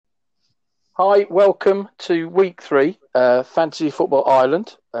Hi, welcome to week three, Fantasy Football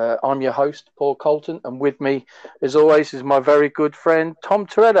Ireland. I'm your host, Paul Colton, and with me, as always, is my very good friend, Tom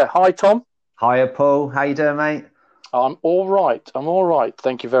Terretta. Hi, Tom. Hiya, Paul. How you doing, mate? I'm all right. I'm all right.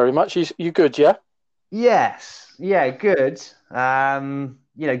 Thank you very much. You good, yeah? Yes. Yeah, good.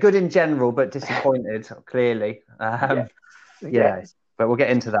 Good in general, but disappointed, clearly. Yeah, yeah. Yeah, but we'll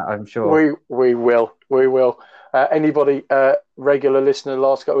get into that, I'm sure. We will. We will. Anybody, regular listener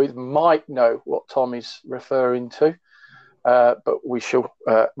last couple of weeks might know what Tom is referring to. But we shall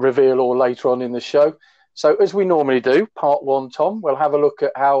reveal all later on in the show. So, as we normally do, part one, Tom, we'll have a look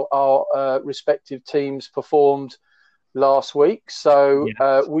at how our respective teams performed last week. So,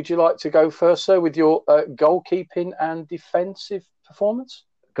 Yes. would you like to go first, sir, with your goalkeeping and defensive performance?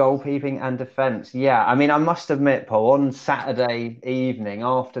 Goalkeeping and defence. Yeah, I mean, I must admit, Paul, on Saturday evening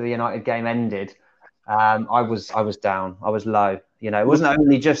after the United game ended, I was down. I was low. It wasn't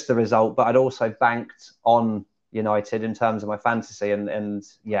only just the result, but I'd also banked on United in terms of my fantasy, and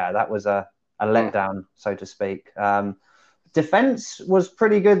yeah, that was a Mm. letdown, so to speak. Defence was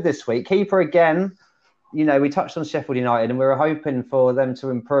pretty good this week. Keeper again. We touched on Sheffield United, and we were hoping for them to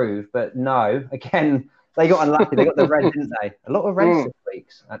improve, but no. Again, they got unlucky. They got the red, didn't they? A lot of reds Mm. this week,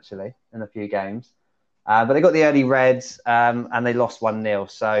 actually, in a few games. But they got the early reds, and they lost 1-0.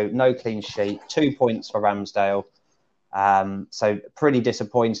 So no clean sheet. 2 points for Ramsdale. So pretty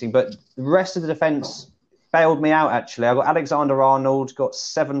disappointing. But the rest of the defence bailed me out, actually. I got Alexander-Arnold, got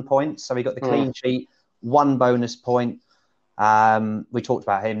 7 points. So he got the Mm. clean sheet, 1 bonus point. We talked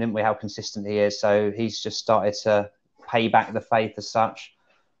about him, didn't we? How consistent he is. So he's just started to pay back the faith as such.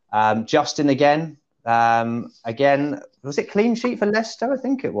 Justin again, was it clean sheet for Leicester? I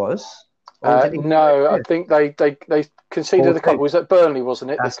think it was. Or did he go No, I assist? think they conceded a couple. 4-2. Was that Burnley,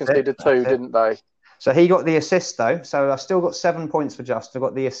 wasn't it? They That's it. conceded That's two, it. didn't they? So he got the assist though. So I still got 7 points for Justin. I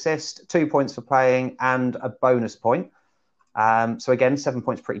got the assist, 2 points for playing, and a bonus point. So again, 7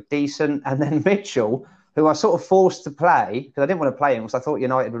 points, pretty decent. And then Mitchell, who I sort of forced to play because I didn't want to play him because I thought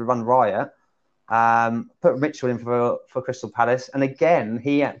United would run riot. Put Mitchell in for Crystal Palace, and again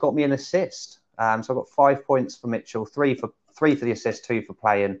he got me an assist. So I got 5 points for Mitchell, three for the assist, two for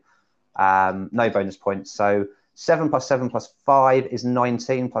playing. No bonus points. So 7 plus 7 plus 5 is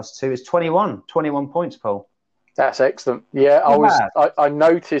 19 plus 2 is 21. 21 points, Paul. That's excellent. Yeah, Not bad. I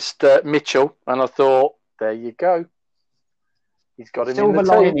noticed Mitchell, and I thought, there you go. He's got him in the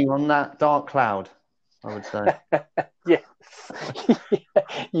Silver team. lining on that dark cloud, I would say. Yeah,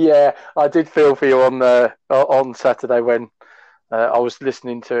 yeah. I did feel for you on Saturday when I was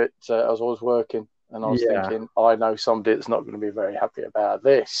listening to it as I was working, and I was Yeah. thinking, I know somebody that's not going to be very happy about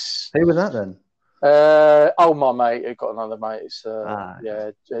this. Who was that then? My mate, I got another mate. It's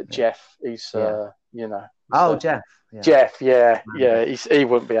Okay. Yeah. Jeff. He's Yeah. he's, Oh, Jeff. Yeah. Jeff. Yeah, Remember. yeah. He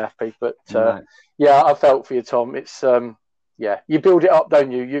wouldn't be happy, but No. yeah, I felt for you, Tom. It's yeah, you build it up,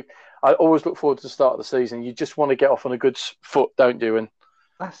 don't you? I always look forward to the start of the season. You just want to get off on a good foot, don't you? And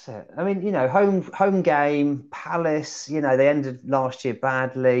That's it. I mean, home game, Palace. They ended last year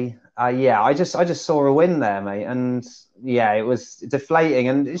badly. Yeah, I just saw a win there, mate, and yeah, it was deflating,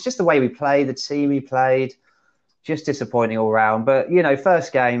 and it's just the way we played, the team we played, just disappointing all round. But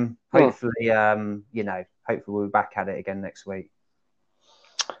first game, hopefully, hopefully we'll be back at it again next week.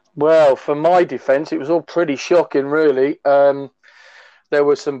 well, for my defence, it was all pretty shocking, really. There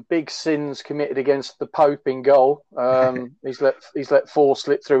were some big sins committed against the Pope in goal. He's let four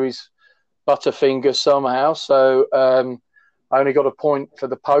slip through his butterfinger somehow. So I only got a point for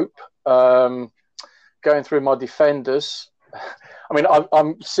the Pope. Going through my defenders, I mean,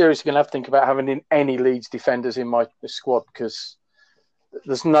 I'm seriously going to have to think about having any Leeds defenders in my squad because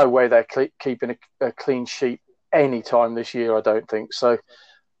there's no way they're keeping a clean sheet any time this year. I don't think so.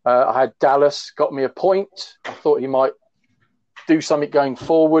 I had Dallas, got me a point. I thought he might do something going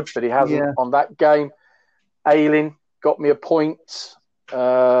forward, but he hasn't Yeah. on that game. Ayling got me a point.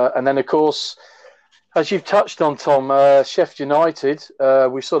 And then, of course, as you've touched on, Tom, Sheffield United,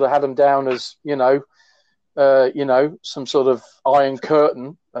 we sort of had them down as, some sort of iron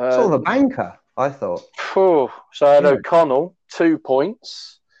curtain. Sort of a banker, I thought. So I had Yeah. O'Connell, 2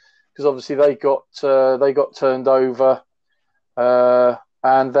 points, because obviously they got turned over.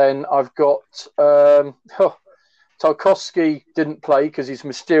 And then I've got Tarkowski didn't play because he's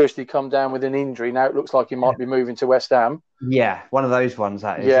mysteriously come down with an injury. Now it looks like he might be moving to West Ham. Yeah, one of those ones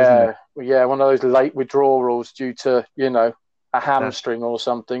that is, isn't it? Yeah, one of those late withdrawals due to a That's, hamstring or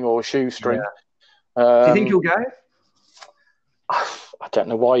something or a shoestring. yeah. Do you think he'll go? I don't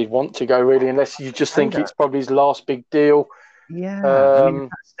know why he'd want to go really, unless you just think Either. it's probably his last big deal. Yeah, I mean,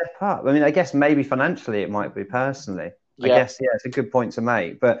 that step up. I mean, I guess maybe financially it might be personally. I guess, it's a good point to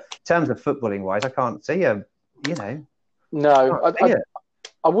make. But in terms of footballing wise, I can't see him. No,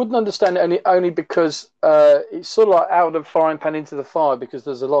 I wouldn't understand it only because it's sort of like out of the frying pan into the fire, because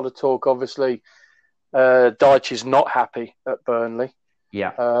there's a lot of talk. Obviously, Dyche is not happy at Burnley.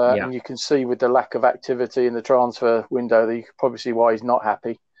 And you can see with the lack of activity in the transfer window that you can probably see why he's not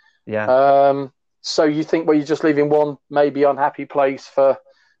happy. So you think, well, you're just leaving one maybe unhappy place for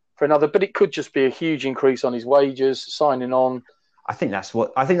another, but it could just be a huge increase on his wages, signing on. I think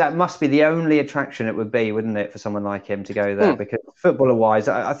that must be the only attraction it would be, wouldn't it, for someone like him to go there? Because footballer-wise,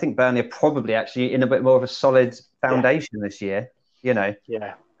 I think Burnley are probably actually in a bit more of a solid foundation this year. But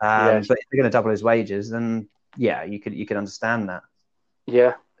if they're going to double his wages, then you could understand that.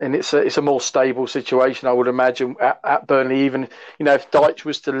 Yeah, and it's a more stable situation, I would imagine, at Burnley. Even if Dyche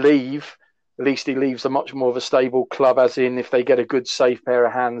was to leave, at least he leaves a much more of a stable club. As in, if they get a good, safe pair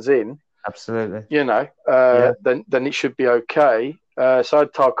of hands in. Absolutely. Then it should be okay. So I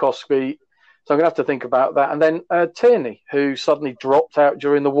had Tarkowski, so I'm going to have to think about that. And then Tierney, who suddenly dropped out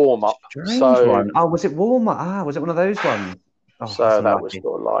during the warm-up. Strange one. Oh, was it warm-up? Was it one of those ones? Oh, so that was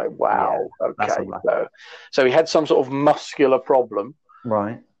sort of like, wow, okay. So he had some sort of muscular problem.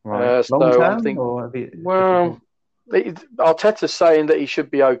 Right. Long term? Arteta's saying that he should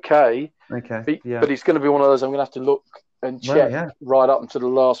be okay. Okay. But it's going to be one of those I'm going to have to look and check right up until the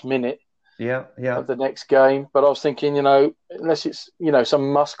last minute. Of the next game. But I was thinking, unless it's,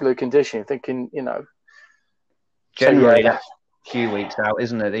 some muscular condition, thinking, generally that's a few weeks out,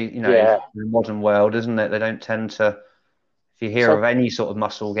 isn't it? In the modern world, isn't it? They don't tend to, if you hear of any sort of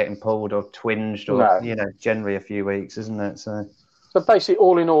muscle getting pulled or twinged or, generally a few weeks, isn't it? So basically,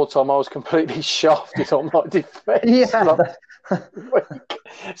 all in all, Tom, I was completely shafted on my defence.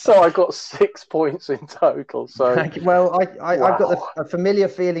 So I got 6 points in total. So I've got a familiar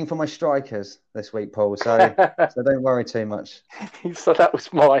feeling for my strikers this week, Paul. So don't worry too much. So that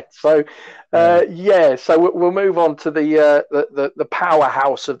was mine. So so we'll move on to the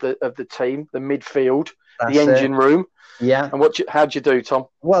powerhouse of the team, the midfield, the engine room. Yeah. And how'd you do, Tom?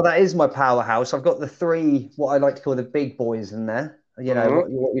 Well, that is my powerhouse. I've got the three, what I like to call the big boys in there.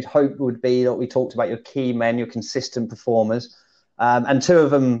 What you'd hope would be what we talked about, your key men, your consistent performers. And two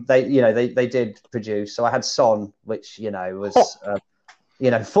of them, they did produce. So I had Son, which, was,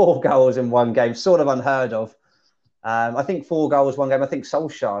 4 goals in one game, sort of unheard of. I think 4 goals one game. I think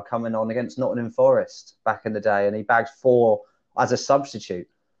Solskjaer coming on against Nottingham Forest back in the day, and he bagged 4 as a substitute,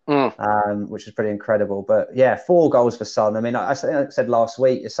 which is pretty incredible. But 4 goals for Son. I mean, I said last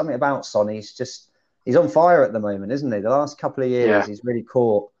week, there's something about Son. He's on fire at the moment, isn't he? The last couple of years, he's really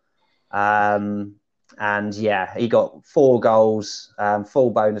caught. And he got 4 goals, full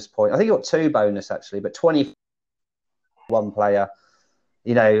bonus point. I think he got 2 bonus actually, but 21 player.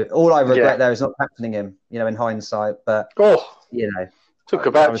 All I regret there is not captaining him. In hindsight, but took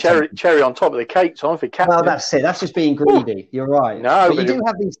about cherry on top of the cake, Tom. For captain. Well, that's it. That's just being greedy. You're right. No, but you do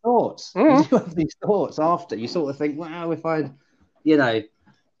have these thoughts. You do have these thoughts after. You sort of think, wow, if I'd,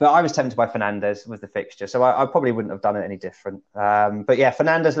 But I was tempted by Fernandes with the fixture, so I probably wouldn't have done it any different. But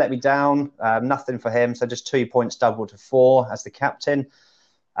Fernandes let me down. Nothing for him, so just 2 points doubled to 4 as the captain.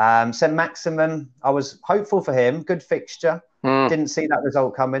 Saint-Maximin, I was hopeful for him. Good fixture. Didn't see that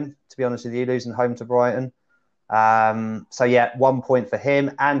result coming, to be honest with you, losing home to Brighton. 1 point for him.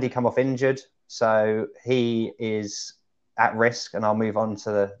 Andy come off injured, so he is at risk, and I'll move on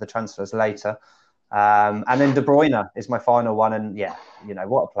to the transfers later. And then De Bruyne is my final one, and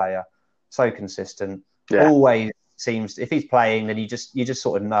what a player, so consistent. Always seems, if he's playing, then you just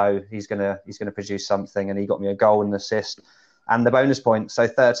sort of know he's gonna produce something, and he got me a goal and an assist and the bonus point, so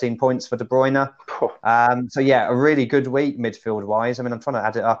 13 points for De Bruyne. A really good week midfield wise. I mean, I'm trying to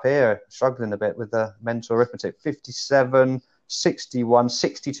add it up here, struggling a bit with the mental arithmetic. 57, 61,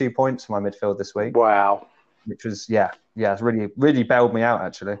 62 points for my midfield this week. Wow. Which was, it's really bailed me out,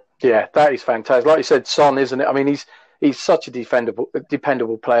 actually. Yeah, that is fantastic. Like you said, Son, isn't it? I mean, he's such a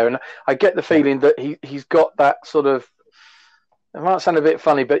dependable player. And I get the feeling that he's got that sort of, it might sound a bit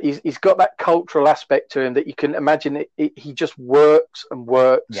funny, but he's got that cultural aspect to him that you can imagine he just works and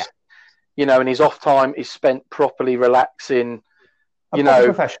works. Yeah. And his off time is spent properly relaxing.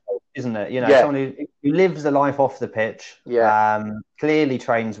 Professional, isn't it? Someone who lives the life off the pitch. Clearly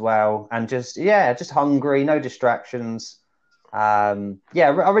trains well, and just hungry, no distractions. I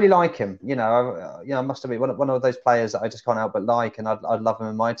really like him. I must admit, one of those players that I just can't help but like, and I'd love him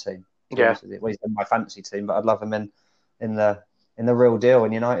in my team. Well, he's in my fantasy team, but I'd love him in the real deal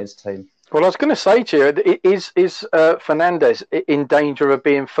in United's team. Well, I was going to say to you, is Fernandes in danger of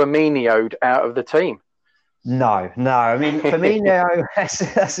being Firmino'd out of the team? No. I mean, Firmino,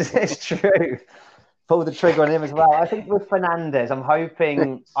 that's true. pull the trigger on him as well. I think with Fernandes, I'm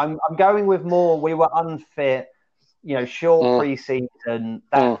hoping I'm going with more. We were unfit, short pre-season.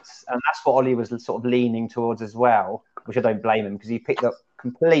 That's what Ollie was sort of leaning towards as well, which I don't blame him because he picked up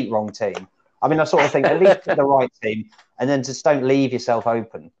complete wrong team. I mean, I sort of think at least pick the right team, and then just don't leave yourself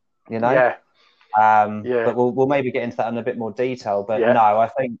open. Yeah. But we'll maybe get into that in a bit more detail. But no, I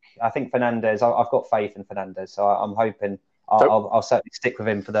think Fernandes. I've got faith in Fernandes, so I'm hoping I'll certainly stick with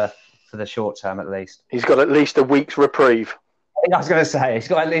him for the short term at least. He's got at least a week's reprieve. I was going to say he's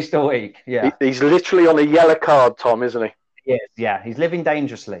got at least a week. Yeah, he's literally on a yellow card, Tom, isn't he? Yes, yeah, he's living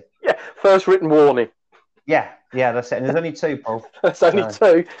dangerously. Yeah, first written warning. Yeah, that's it. And there's only two, Paul. There's only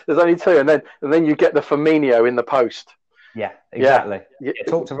two, and then you get the Firmino in the post. Yeah, exactly. Yeah.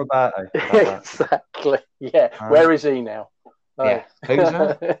 Talk to Roberto. Exactly. Yeah. Where is he now? Yeah. Who's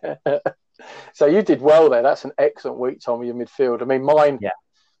that? So you did well there. That's an excellent week, Tom, your midfield. I mean, mine.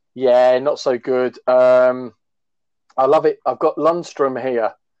 Yeah, not so good. I love it. I've got Lundstrom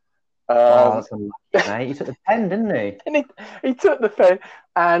here. That's unlucky, mate. He took the pen, didn't he? And he took the pen,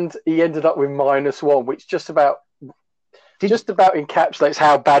 and he ended up with -1, which just about encapsulates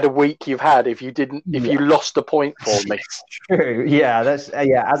how bad a week you've had if you lost a point for me. It's true. Yeah, that's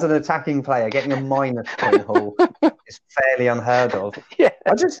as an attacking player, getting a -point haul is fairly unheard of. Yeah.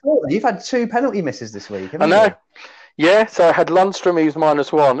 I just thought that you've had 2 penalty misses this week. I know. Yeah, so I had Lundstrom, he was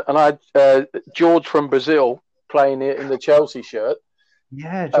 -1, and I had George from Brazil playing in the Chelsea shirt.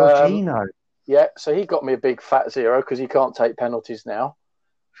 Yeah, Jorginho. So he got me a big fat 0 because he can't take penalties now.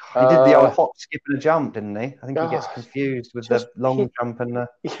 He did the old hop, skip, and a jump, didn't he? I think he gets confused with the long jump and the...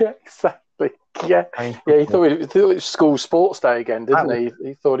 Yeah, exactly. Yeah, he thought it was school sports day again, didn't he?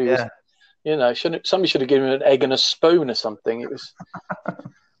 He thought he was, somebody should have given him an egg and a spoon or something. It was...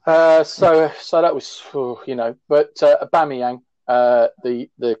 so that was, but Aubameyang,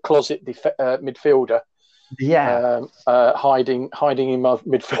 the closet midfielder, hiding in my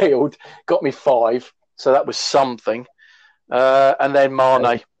midfield, got me 5, so that was something. And then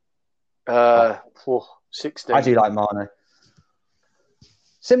Mane, 16. I do like Mane.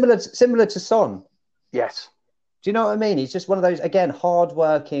 Similar to Son. Yes. Do you know what I mean? He's just one of those, again,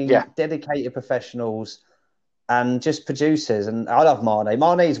 hard-working, dedicated professionals and just producers. And I love Mane.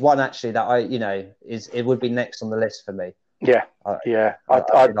 Mane is one, actually, that it would be next on the list for me. Yeah, I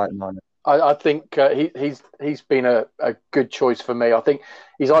like Mane. I think he's been a good choice for me. I think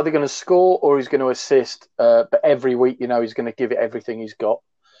he's either going to score or he's going to assist. But every week, he's going to give it everything he's got.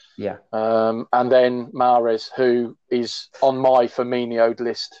 Yeah. And then Mahrez, who is on my Firmino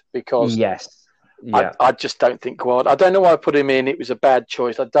list because I just don't think I don't know why I put him in. It was a bad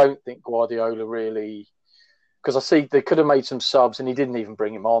choice. I don't think Guardiola really, because I see they could have made some subs and he didn't even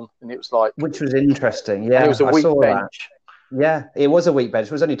bring him on, and it was like, which was interesting. Yeah, it was a weak bench. Yeah, it was a weak bench.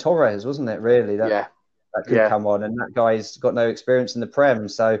 It was only Torres, wasn't it, really? That could come on. And that guy's got no experience in the Prem.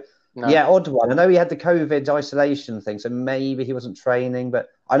 So, odd one. I know he had the COVID isolation thing, so maybe he wasn't training. But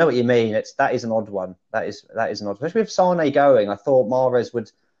I know what you mean. That is an odd one. That is an odd one. Especially with Sane going, I thought Mahrez would,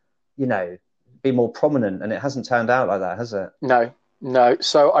 be more prominent. And it hasn't turned out like that, has it? No.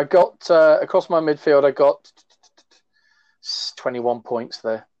 So I got, across my midfield, I got 21 points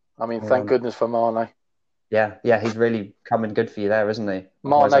there. I mean, thank goodness for Mane. Yeah, he's really coming good for you there, isn't he?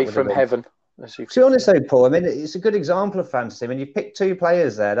 Mane from heaven. To be honest, though, Paul, I mean, it's a good example of fantasy. I mean, you picked 2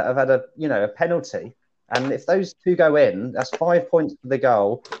 players there that have had a penalty, and if those 2 go in, that's 5 points for the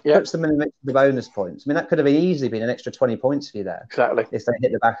goal. Puts them in the mix of the bonus points. I mean, that could have easily been an extra 20 points for you there. Exactly. If they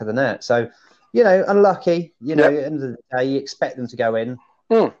hit the back of the net. So, unlucky. At the end of the day, you expect them to go in.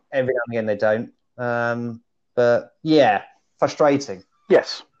 Every now and again, they don't. But yeah, frustrating.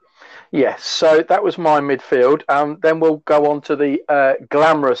 Yes, so that was my midfield. Then we'll go on to the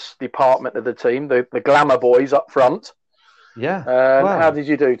glamorous department of the team, the glamour boys up front. Yeah. How did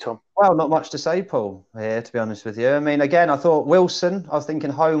you do, Tom? Well, not much to say, Paul, here, to be honest with you. I mean, again, I thought Wilson, I was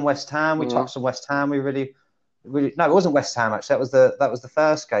thinking home West Ham. We touched on West Ham. We really... No, it wasn't West Ham, actually. That was the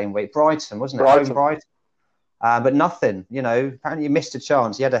first game week. Brighton, wasn't it? Brighton. But nothing, Apparently, he missed a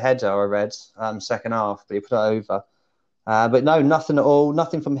chance. He had a header, I read, second half, but he put it over. But no, nothing at all.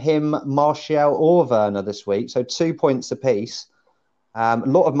 Nothing from him, Martial or Werner this week. So 2 points apiece. A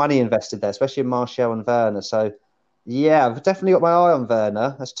lot of money invested there, especially in Martial and Werner. So, yeah, I've definitely got my eye on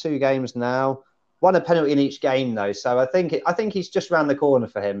Werner. That's 2 games now. Won a penalty in each game, though. So I think he's just round the corner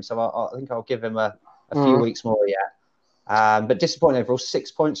for him. So I think I'll give him a few weeks more yet. But disappointing overall,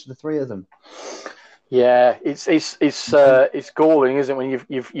 6 points for the 3 of them. Yeah, it's galling, isn't it, when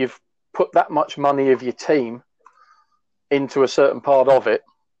you've put that much money of your team into a certain part of it,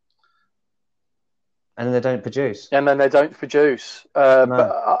 and then they don't produce. And then they don't produce. No.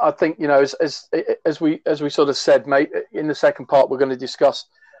 But I think, as we sort of said, mate, in the second part, we're going to discuss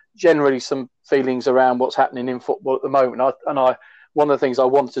generally some feelings around what's happening in football at the moment. One of the things I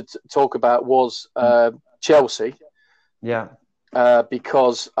wanted to talk about was Chelsea. Yeah.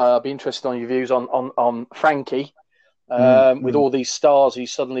 Because I'd be interested on your views on Frankie. With all these stars,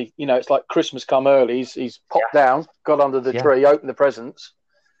 he's suddenly, it's like Christmas come early. He's popped down, got under the tree, opened the presents.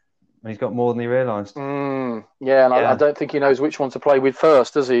 And he's got more than he realised. I don't think he knows which one to play with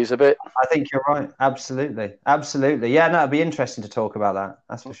first, does he? He's a bit... I think you're right. Absolutely. Yeah, no, it'd be interesting to talk about that.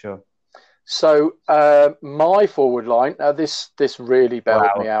 That's for sure. So, my forward line, this really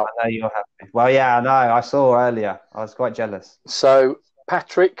bailed me out. I know you're happy. Well, yeah, I know. I saw earlier. I was quite jealous. So,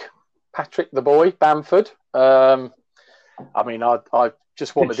 Patrick the boy, Bamford. I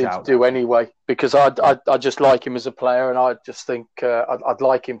just wanted him to do anyway because I just like him as a player, and I just think I'd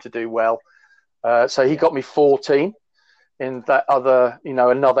like him to do well. So he got me 14 in that other,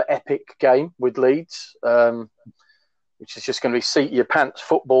 another epic game with Leeds, which is just going to be seat your pants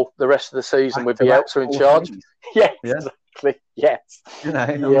football the rest of the season with Bielsa in charge. Yes, exactly. Yes. I'm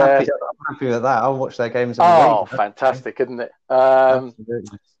happy with that. I'll watch their games. Fantastic, isn't it?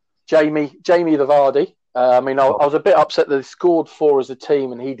 Jamie the Vardy. I was a bit upset that they scored 4 as a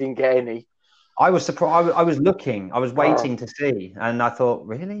team and he didn't get any. I was surprised. I was looking. I was waiting to see, and I thought,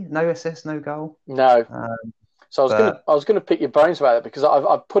 really, no assist, no goal. No. So I was going to pick your brains about it because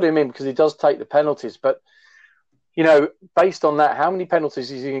I've put him in because he does take the penalties. But based on that, how many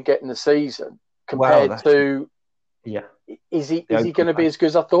penalties is he going to get in the season compared to? Yeah. Is he going to be as good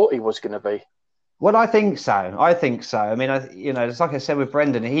as I thought he was going to be? Well, I think so. I mean, it's like I said with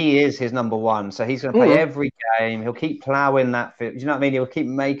Brendan, he is his number one. So he's going to play every game. He'll keep ploughing that field. You know what I mean? He'll keep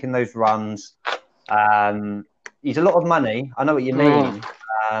making those runs. He's a lot of money. I know what you mean.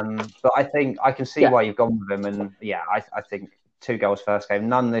 But I think I can see why you've gone with him. And I think 2 goals first game,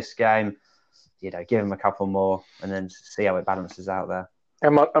 none this game. Give him a couple more and then see how it balances out there.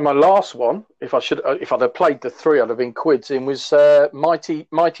 And my last one, if I'd have played the 3, I'd have been quids in, was mighty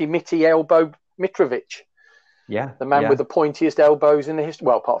Mitty elbow Mitrovic. Yeah. The man with the pointiest elbows in the history.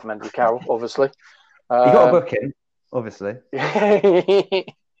 Well, apart from Andy Carroll, obviously. You got a book in, obviously.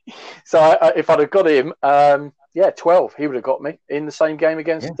 So if I'd have got him, 12, he would have got me in the same game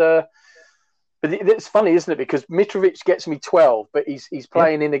against... but it's funny, isn't it? Because Mitrovic gets me 12, but he's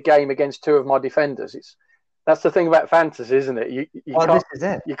playing in a game against 2 of my defenders. That's the thing about fantasy, isn't it? This is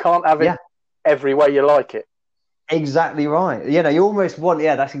it. You can't have it every way you like it. Exactly right. You almost want.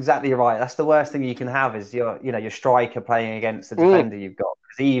 Yeah, that's exactly right. That's the worst thing you can have is your striker playing against the defender you've got.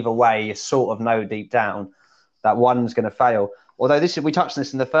 Because either way, you sort of know deep down that one's going to fail. Although we touched on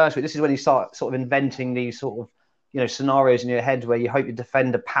this in the first week. This is when you start sort of inventing these sort of scenarios in your head where you hope your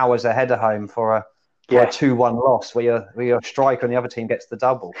defender powers a header home for a 2-1 loss, where your striker on the other team gets the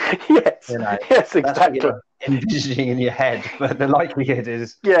double. Yes, yes, exactly. That's what you're envisioning in your head, but the likelihood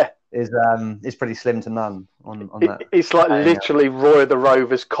is pretty slim to none on that. It's like literally Roy of the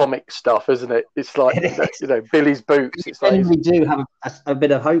Rovers comic stuff, isn't it? It's like Billy's boots. It's like we do have a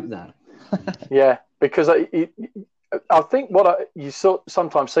bit of hope there. Yeah, because I think what you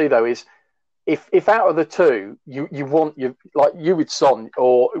sometimes see though is if out of the 2 you want like you with Son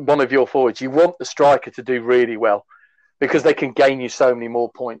or one of your forwards, you want the striker to do really well because they can gain you so many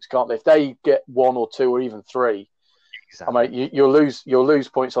more points, can't they? If they get 1 or 2 or even 3. Exactly. I mean, you'll lose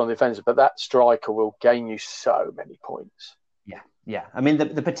points on the defender, but that striker will gain you so many points. Yeah. I mean,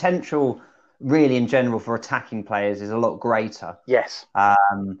 the potential, really, in general, for attacking players is a lot greater. Yes.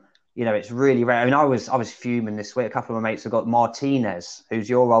 It's really rare. I mean, I was fuming this week. A couple of my mates have got Martinez, who's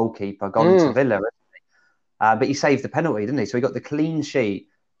your old keeper, gone to Villa, isn't he? But he saved the penalty, didn't he? So he got the clean sheet,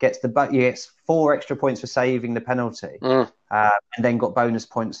 gets 4 extra points for saving the penalty. And then got bonus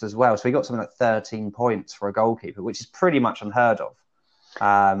points as well. So he got something like 13 points for a goalkeeper, which is pretty much unheard of.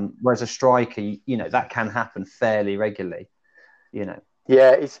 Whereas a striker, that can happen fairly regularly,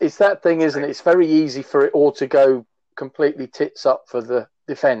 Yeah, it's that thing, isn't it? It's very easy for it all to go completely tits up for the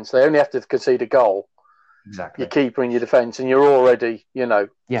defence. They only have to concede a goal. Exactly. Your keeper and your defence, and you're already,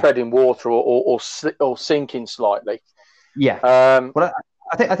 treading water or sinking slightly. Yeah. Well,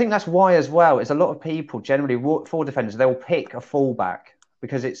 I think that's why as well is a lot of people generally for defenders they'll pick a fullback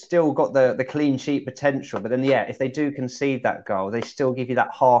because it's still got the clean sheet potential. But then if they do concede that goal, they still give you that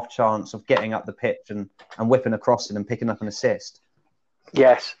half chance of getting up the pitch and whipping across it and picking up an assist.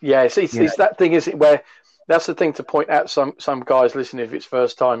 Yes. It's that thing, is it? Where that's the thing to point out. Some guys listening, if it's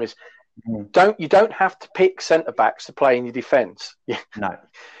first time, is you don't have to pick centre backs to play in your defence. No.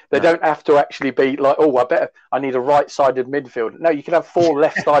 They don't have to actually be like, I need a right-sided midfielder. No, you can have 4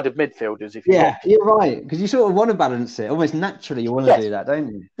 left-sided midfielders if you want. Yeah, you're right, because you sort of want to balance it. Almost naturally, you want to do that,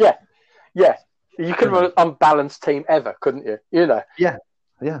 don't you? Yeah. You could have an unbalanced team ever, couldn't you? Yeah.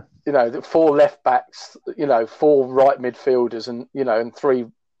 The 4 left backs, 4 right midfielders, and 3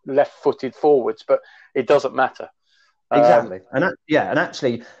 left-footed forwards, but it doesn't matter. Exactly, and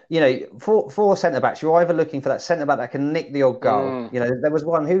actually, for centre backs, you're either looking for that centre back that can nick the odd goal. There was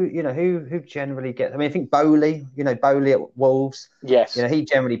one who generally gets. I mean, I think Bowley at Wolves. Yes, he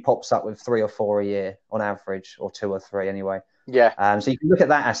generally pops up with 3 or 4 a year on average, or 2 or 3 anyway. Yeah. So you can look at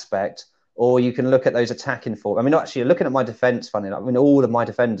that aspect, or you can look at those attacking forwards. I mean, actually, looking at my defence, funny enough, I mean, all of my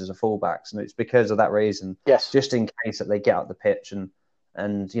defenders are fullbacks, and it's because of that reason. Yes, just in case that they get up the pitch and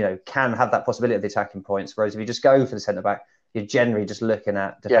can have that possibility of the attacking points. Whereas if you just go for the centre back, you're generally just looking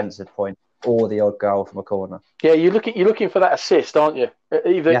at defensive point or the odd goal from a corner. Yeah, you're looking for that assist, aren't you?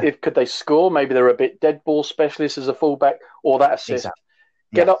 Either could they score? Maybe they're a bit dead ball specialists as a fullback, or that assist.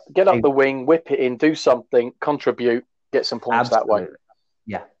 Exactly. Get up the wing, whip it in, do something, contribute, get some points that way.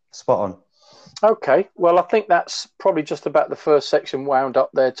 Yeah, spot on. Okay, well, I think that's probably just about the first section wound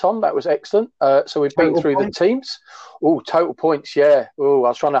up there, Tom. That was excellent. So we've been through the teams. Oh, total points, yeah. Oh, I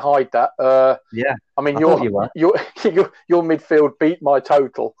was trying to hide that. Yeah, I mean, your midfield beat my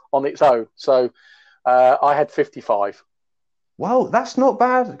total on its own. So I had 55. Well, that's not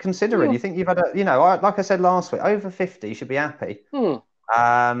bad considering. You think you've had like I said last week, over 50, you should be happy.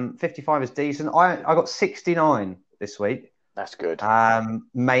 55 is decent. I got 69 this week. That's good.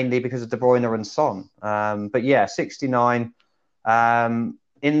 Mainly because of De Bruyne and Son. But yeah, 69. In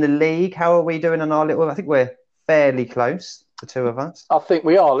the league, how are we doing on our little... I think we're fairly close, the two of us. I think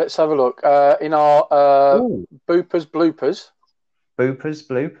we are. Let's have a look. In our bloopers.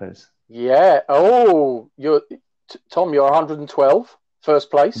 Bloopers. Yeah. Oh, Tom, you're 112,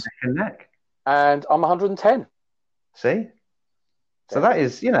 first place. Neck. And I'm 110. See? So that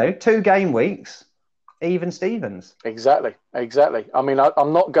is, 2 game weeks. Even Stevens. Exactly. I mean,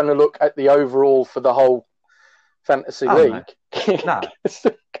 I'm not going to look at the overall for the whole fantasy league. No.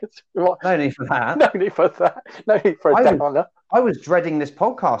 No need for that. No need for that. No need for a downer. I was dreading this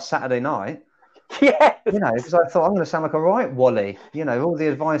podcast Saturday night. Yes. Because I thought I'm going to sound like a right Wally. All the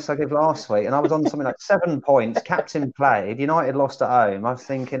advice I gave last week, and I was on something like 7 points. Captain played. United lost at home. I was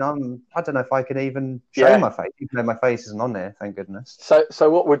thinking, I don't know if I can even show my face, even though my face isn't on there. Thank goodness. So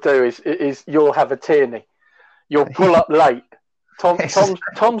what we'll do is you'll have a Tierney. You'll pull up late.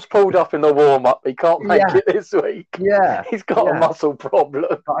 Tom's pulled up in the warm-up. He can't make it this week. Yeah. He's got a muscle problem.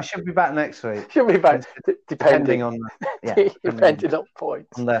 But I should be back next week. Should be back, depending on depending on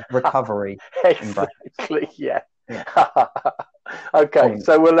points. On the recovery. Exactly, yeah. Okay,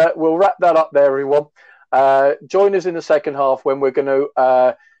 so we'll wrap that up there, everyone. Join us in the second half when we're going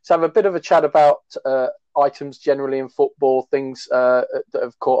to have a bit of a chat about items generally in football, things that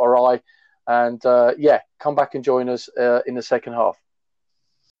have caught our eye. And come back and join us in the second half.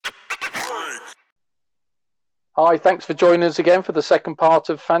 Hi, thanks for joining us again for the second part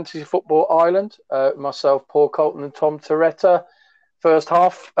of Fantasy Football Island. Myself, Paul Colton and Tom Terretta. First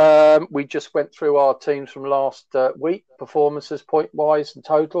half, we just went through our teams from last week, performances, point-wise and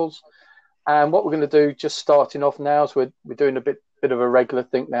totals. And what we're going to do, just starting off now, is we're doing a bit of a regular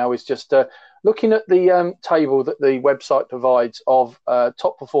thing now, is just looking at the table that the website provides of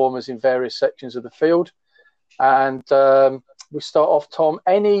top performers in various sections of the field. And we start off, Tom,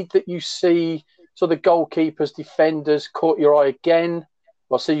 any that you see, so the goalkeepers, defenders, caught your eye again?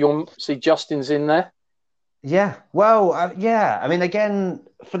 I see Justin's in there. Yeah, well, I mean, again,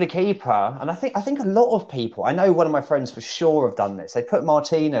 for the keeper, and I think a lot of people, I know one of my friends for sure have done this. They put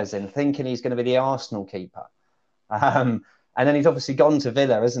Martinez in thinking he's going to be the Arsenal keeper. And then he's obviously gone to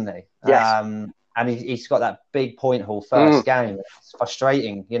Villa, hasn't he? Yes. And he's got that big point haul first game. It's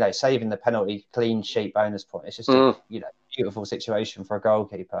frustrating, saving the penalty, clean sheet, bonus point. It's just a beautiful situation for a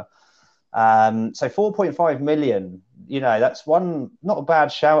goalkeeper. So 4.5 million, that's not a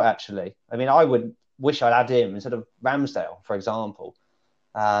bad shout, actually. I mean, I would wish I'd had him instead of Ramsdale, for example,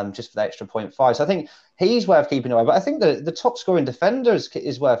 just for the extra 0.5. So I think he's worth keeping an eye on. But I think the top scoring defender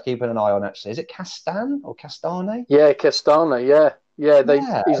is worth keeping an eye on, actually. Is it Castane or Castane? Yeah, Castane, yeah.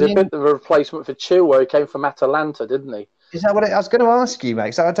 He's a bit of a replacement for Chilwell. He came from Atalanta, didn't he? Is that what I was going to ask you,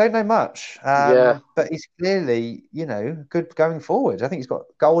 mate? So I don't know much. But he's clearly, good going forward. I think he's got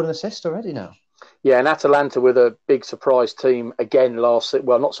goal and assist already now. Yeah, and Atalanta with a big surprise team again not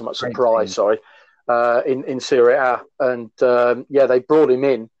so much surprise, sorry, in Serie A. And they brought him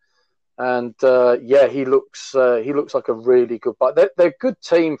in. And he looks like a really good buy. They're a good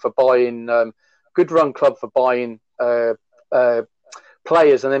team for buying, good run club for buying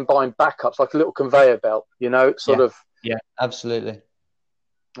players and then buying backups like a little conveyor belt, Yeah, absolutely.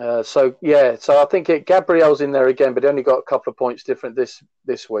 So I think Gabriel's in there again, but he only got a couple of points different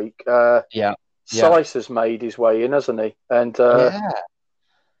this week. Yeah. Sice has made his way in, hasn't he? And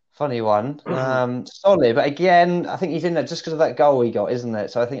funny one. Solid, but again, I think he's in there just because of that goal he got, isn't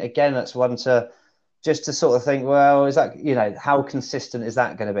it? So I think again that's one to sort of think, well, is that how consistent is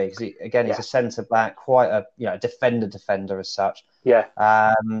that going to be? Because he's a centre back, quite a defender as such. Yeah.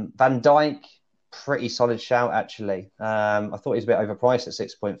 Van Dijk, pretty solid shout actually. I thought he was a bit overpriced at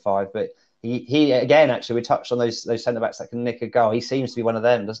 6.5, but he again actually we touched on those centre backs that can nick a goal. He seems to be one of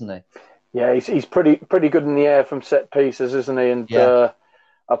them, doesn't he? Yeah, he's pretty good in the air from set pieces, isn't he? And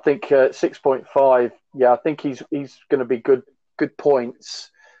I think 6.5. Yeah, I think he's going to be good points.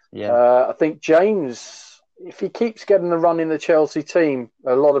 Yeah, I think James, if he keeps getting the run in the Chelsea team,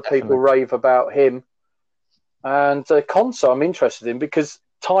 a lot of people rave about him. And Konsa, I'm interested in because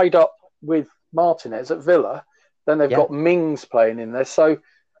tied up with Martinez at Villa, then they've got Mings playing in there. So,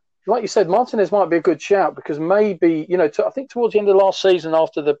 like you said, Martinez might be a good shout because maybe I think towards the end of last season,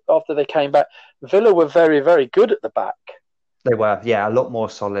 after they came back, Villa were very, very good at the back. They were, a lot more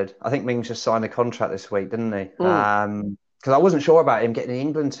solid. I think Mings just signed a contract this week, didn't he? Because I wasn't sure about him getting the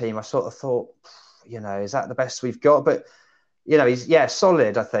England team. I sort of thought, is that the best we've got? But, he's,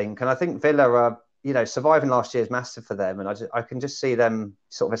 solid, I think. And I think Villa are, surviving last year is massive for them. And I can just see them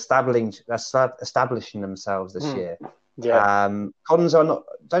sort of establishing themselves this year. Yeah. Konza,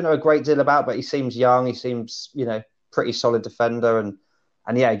 don't know a great deal about, but he seems young. He seems, pretty solid defender. And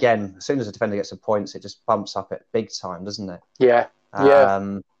again, as soon as a defender gets the points, it just bumps up it big time, doesn't it? Yeah.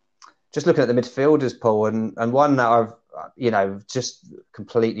 Just looking at the midfielders, Paul, and one that I've, just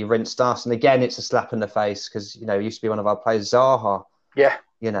completely rinsed us. And again, it's a slap in the face because, he used to be one of our players, Zaha. Yeah.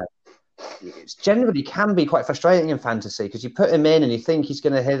 It's generally can be quite frustrating in fantasy because you put him in and you think he's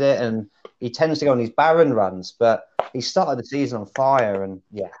going to hit it and he tends to go on these barren runs, but he started the season on fire. And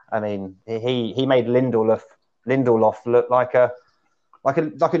he made Lindelof look like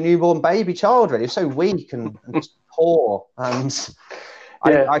a newborn baby child, really. He was so weak and just poor. And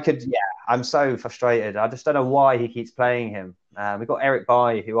I'm so frustrated. I just don't know why he keeps playing him. We've got Eric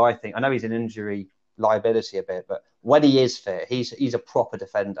Bailly, who I know he's an injury liability a bit, but when he is fit, he's a proper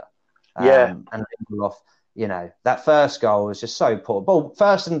defender. And Lindelof, that first goal was just so poor. Well,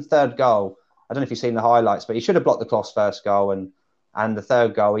 first and third goal, I don't know if you've seen the highlights, but he should have blocked the Klopp's first goal, and the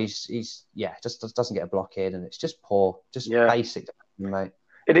third goal, he's just doesn't get a block in, and it's just poor, just basic, mate.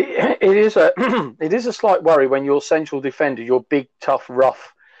 It is a slight worry when your central defender, your big, tough,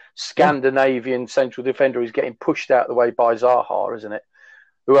 rough Scandinavian central defender, is getting pushed out of the way by Zaha, isn't it?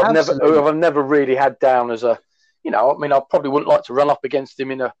 Who I've never really had down as a, I probably wouldn't like to run up against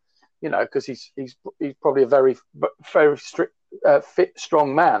him in a, because he's probably a very, very strict, fit,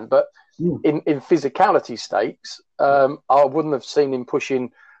 strong man, but in physicality stakes, I wouldn't have seen him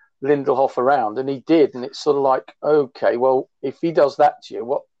pushing Lindelof around, and he did, and it's sort of like, okay, well, if he does that to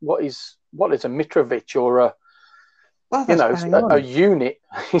you, what is a Mitrovic or a unit?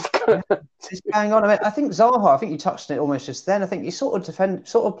 He's bang on. I think Zaha, I think you touched on it almost just then. I think you sort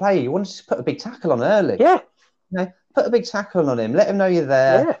of play. You want to put a big tackle on early. Yeah. Put a big tackle on him. Let him know you're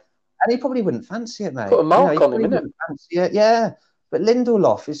there. Yeah. And he probably wouldn't fancy it, mate. Put a mark on him, innit? Fancy it. Yeah. But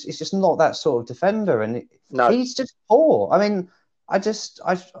Lindelof is just not that sort of defender, and he's just poor. I mean,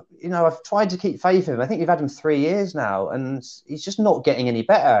 I've tried to keep faith in him. I think we've had him 3 years now, and he's just not getting any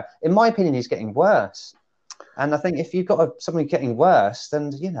better. In my opinion, he's getting worse. And I think if you've got somebody getting worse,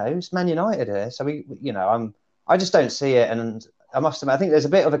 then it's Man United here. So I just don't see it. And I must admit, I think there's a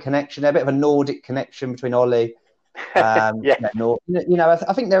bit of a connection, a bit of a Nordic connection between Ollie. I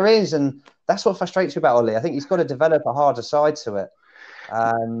think there is, and that's what frustrates me about Ollie. I think he's got to develop a harder side to it.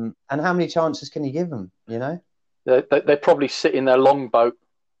 And how many chances can you give him? They probably sit in their longboat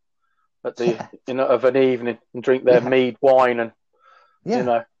at the of an evening and drink their mead wine and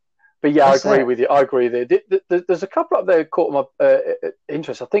But I agree with you. I agree there. There's a couple up there that caught my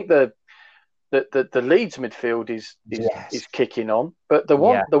interest. I think the Leeds midfield is kicking on, but the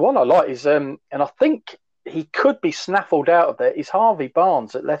one I like is and I think he could be snaffled out of there is Harvey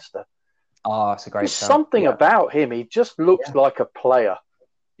Barnes at Leicester. Oh, that's a great. There's something about him. He just looks like a player.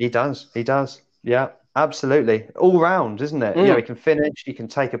 He does. Yeah, absolutely. All round, isn't it? He can finish. He can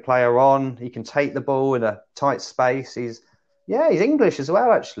take a player on. He can take the ball in a tight space. He's English as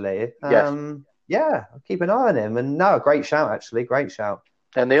well, actually. I'll keep an eye on him. And no, great shout, actually. Great shout.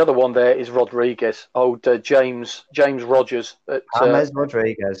 And the other one there is Rodriguez, James Rodgers. James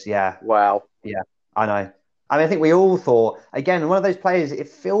Rodriguez, yeah. Wow. Yeah, I know. I think we all thought, again, one of those players, it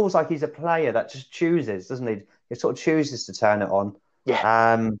feels like he's a player that just chooses, doesn't he? He sort of chooses to turn it on.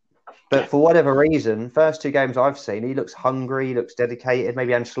 Yeah. But for whatever reason, first 2 games I've seen, he looks hungry, he looks dedicated.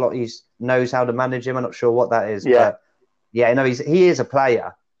 Maybe Ancelotti knows how to manage him. I'm not sure what that is. Yeah. But yeah, no, he is a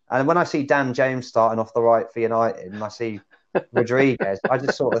player. And when I see Dan James starting off the right for United and I see Rodriguez, I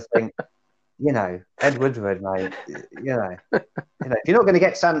just sort of think, Ed Woodward, mate, if you're not going to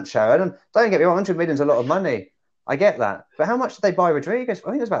get Sancho, and don't get me wrong, 100 million is a lot of money. I get that. But how much did they buy Rodriguez?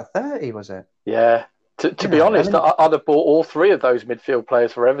 I think it was about 30, was it? Yeah. To be honest, I'd have bought all 3 of those midfield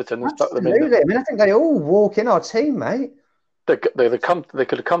players for Everton and stuck them in. Absolutely. I think they all walk in our team, mate. They could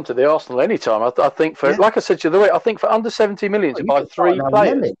have come to the Arsenal any time. I think like I said to you the way, I think for under 70 million to buy 3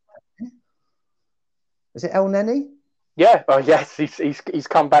 players. Is it El Neni? Yeah. Oh, yes. He's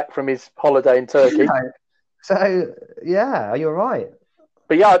come back from his holiday in Turkey. So yeah, you're right.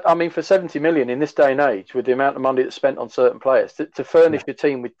 But yeah, I mean, for 70 million in this day and age, with the amount of money that's spent on certain players, to furnish your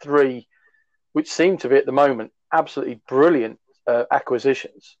team with 3, which seem to be at the moment absolutely brilliant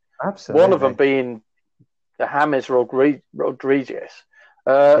acquisitions. Absolutely. One of them being the James Rodriguez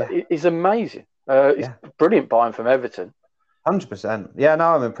is amazing. It's brilliant buying from Everton. 100%. Yeah,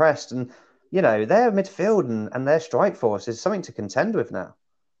 no, I'm impressed. And, their midfield and their strike force is something to contend with now.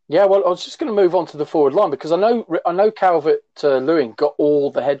 Yeah, well, I was just going to move on to the forward line because I know Calvert-Lewin got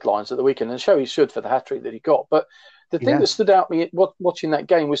all the headlines at the weekend and show he should for the hat-trick that he got. But the thing that stood out me watching that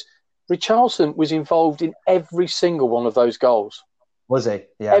game was Richarlison was involved in every single one of those goals. Was he?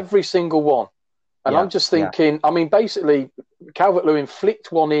 Yeah. Every single one. And I'm just thinking, I mean, basically, Calvert-Lewin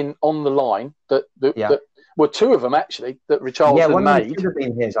flicked one in on the line that were 2 of them, actually, that Richarlison made. Should have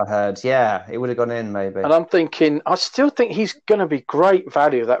been his, I heard. Yeah, it would have gone in, maybe. And I'm thinking, I still think he's going to be great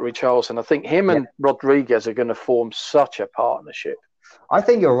value, that Richarlison. I think him and Rodriguez are going to form such a partnership. I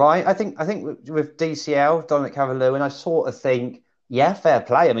think you're right. I think with DCL, Dominic Calvert-Lewin, I sort of think, fair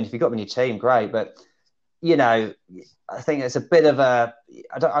play. I mean, if you've got him in your team, great. But, I think it's a bit of I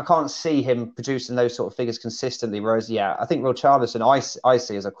can't see him producing those sort of figures consistently. Whereas, I think Richarlison, I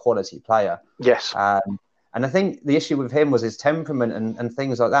see as a quality player. Yes. And I think the issue with him was his temperament and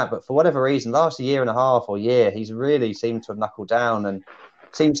things like that. But for whatever reason, last year and a half or year, he's really seemed to have knuckled down and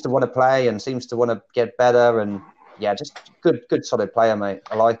seems to want to play and seems to want to get better. And just good solid player, mate.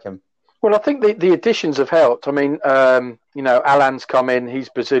 I like him. Well, I think the additions have helped. I mean, Alan's come in. He's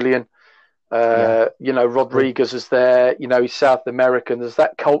Brazilian. Rodriguez is there. He's South American. There's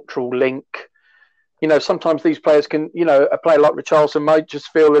that cultural link. Sometimes these players can, a player like Richarlison might just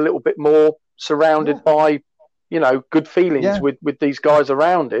feel a little bit more surrounded by, good feelings with these guys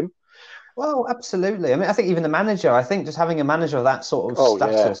around him. Well, absolutely. I mean, I think even the manager, just having a manager of that sort of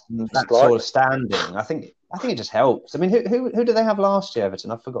status and that sort of standing, I think it just helps. I mean, who did they have last year,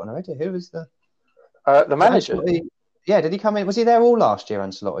 Everton? I've forgotten already. Who was the manager? Did he come in? Was he there all last year,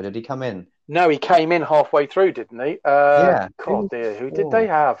 Ancelotti? Did he come in? No, he came in halfway through, didn't he? God dear, who did they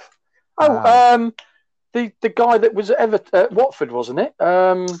have? The guy that was at Watford, wasn't it?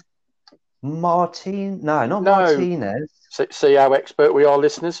 Martinez. See how expert we are,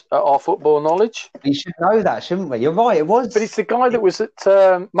 listeners, at our football knowledge. We should know that, shouldn't we? You're right, it was. But it's the guy that was at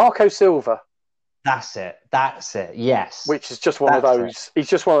Marco Silva. That's it. Yes. Which is just one of those. He's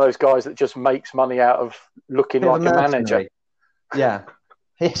just one of those guys that just makes money out of looking like a manager. Yeah,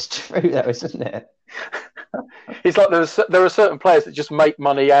 it's true, though, isn't it? It's like there are certain players that just make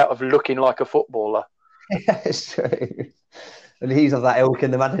money out of looking like a footballer. Yeah, it's true. And he's of that ilk in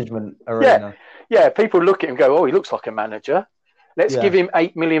the management arena. Yeah. People look at him and go, "Oh, he looks like a manager. Let's give him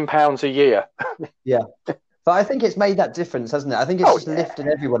 £8 million a year." Yeah, but I think it's made that difference, hasn't it? I think it's just lifting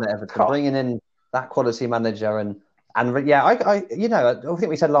everyone at Everton, bringing in that quality manager, and I think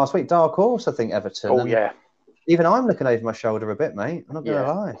we said last week, dark horse. I think Everton. Oh, Even I'm looking over my shoulder a bit, mate. I'm not going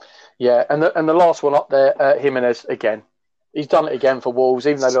to lie. Yeah, and the last one up there, Jimenez again. He's done it again for Wolves,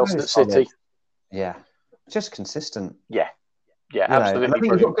 even though they lost at City. Yeah, just consistent. Yeah, absolutely. And I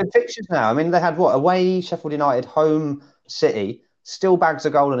think we've got good fixtures now. I mean, they had away, Sheffield United, home, City, still bags a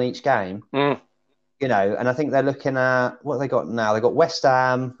goal in each game. And I think they're looking at what they got now. They got West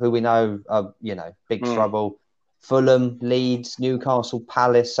Ham, who we know are, big trouble. Fulham, Leeds, Newcastle,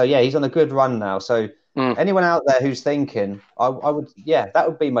 Palace. So he's on a good run now. So anyone out there who's thinking, I would, that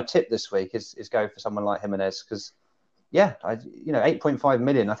would be my tip this week is go for someone like Jimenez because, 8.5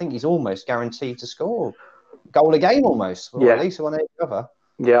 million. I think he's almost guaranteed to score goal a game almost, or at least one or the other.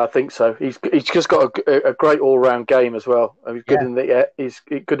 Yeah, I think so. He's just got a great all round game as well. He's good in the air. He's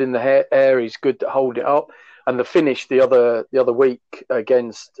good in the air. He's good at holding it up. And the finish the other week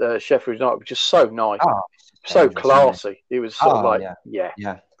against Sheffield United was just so nice, so classy. It was sort of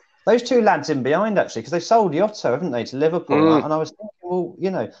yeah. Those 2 lads in behind actually, because they sold Yotto, haven't they, to Liverpool? And I was thinking, well,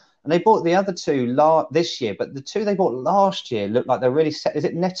 And they bought the other two this year, but the two they bought last year looked like they're really set. Is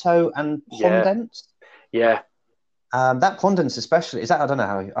it Neto and Pondence? Yeah. That Pondence especially, I don't know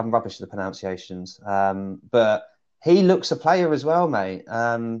how, I'm rubbish at the pronunciations, but he looks a player as well, mate.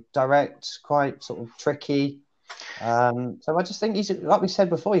 Direct, quite sort of tricky. So I just think like we said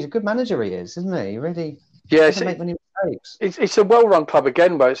before, he's a good manager, he is, isn't he? He really doesn't make many mistakes. It's a well-run club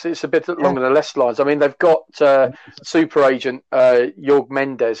again, but it's a bit along the less lines. I mean, they've got super agent Jorg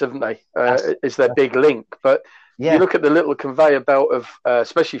Mendes, haven't they? Is their big link. But you look at the little conveyor belt of,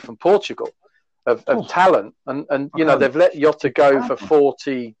 especially from Portugal, of talent, and you know they've let Jota go for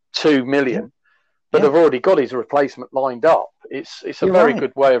 42 million, but they've already got his replacement lined up. It's a very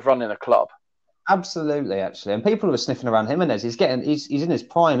good way of running a club. Absolutely, actually, and people who are sniffing around Jimenez, he's in his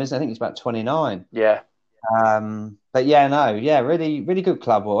prime, isn't he? I think he's about 29. Yeah. But really, really good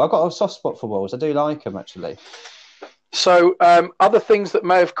club. I've got a soft spot for Wolves. I do like them, actually. So, other things that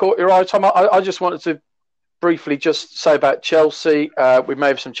may have caught your eye, Tom, I just wanted to briefly just say about Chelsea. We may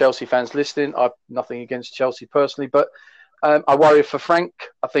have some Chelsea fans listening. I've nothing against Chelsea personally, but I worry for Frank.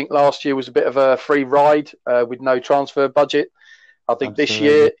 I think last year was a bit of a free ride with no transfer budget. I think this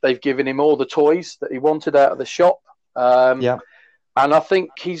year they've given him all the toys that he wanted out of the shop. And I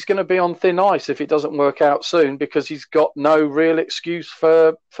think he's going to be on thin ice if it doesn't work out soon, because he's got no real excuse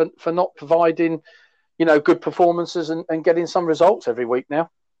for not providing, you know, good performances and getting some results every week now.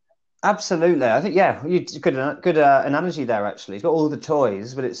 Absolutely. I think, good analogy there, actually. He's got all the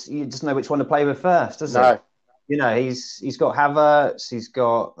toys, but you just know which one to play with first, doesn't he? You know, he's got Havertz, he's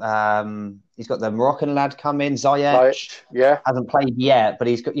got the Moroccan lad come in, Ziyech. Hasn't played yet, but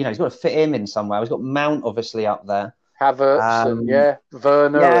he's got to fit him in somewhere. He's got Mount obviously up there. Havertz,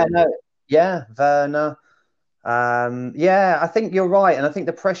 Werner. Werner. I think you're right, and I think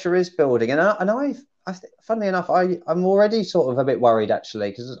the pressure is building. And funnily enough, I'm already sort of a bit worried,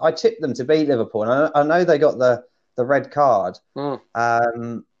 actually, because I tipped them to beat Liverpool, and I know they got the red card, but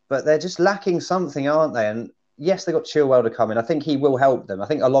they're just lacking something, aren't they? And yes, they got Chilwell to come in. I think he will help them. I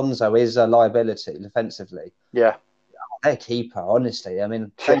think Alonso is a liability defensively. Yeah. Their keeper, honestly. I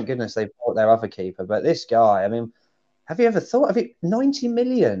mean, thank goodness they bought their other keeper, but this guy, I mean, have you ever thought of it? 90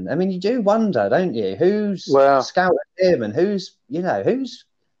 million. I mean, you do wonder, don't you? Who's scouted him and who's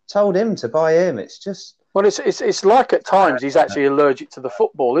told him to buy him? It's just... Well, it's like at times he's actually allergic to the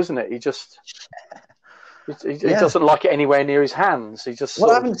football, isn't it? He just... He doesn't like it anywhere near his hands. He just...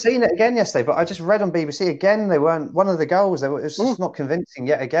 I haven't seen it again yesterday, but I just read on BBC again, they weren't... One of the goals, it was just not convincing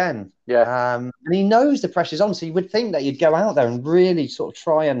yet again. Yeah. And he knows the pressure's on, so you would think that he'd go out there and really sort of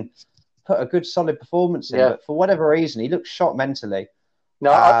try and put a good solid performance in, but for whatever reason he looks shot mentally. No,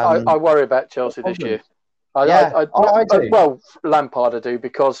 I worry about Chelsea this year. I do. Well, Lampard I do,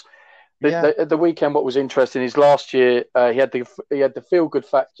 because the weekend what was interesting is last year he had the feel good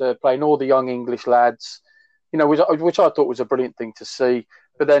factor, playing all the young English lads, you know, which I thought was a brilliant thing to see.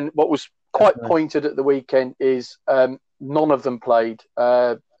 But then what was quite pointed at the weekend is none of them played.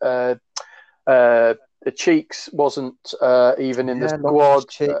 The Cheeks wasn't even in the squad.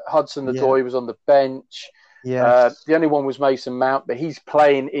 Hudson-Odoi was on the bench. The only one was Mason Mount, but he's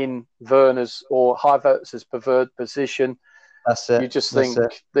playing in Werner's or Havertz's preferred position. That's it. You just think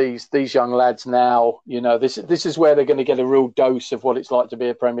these young lads now, you know, this is where they're going to get a real dose of what it's like to be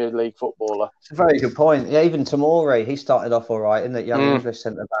a Premier League footballer. It's a very good point. Yeah, even Tomori, he started off all right in that young English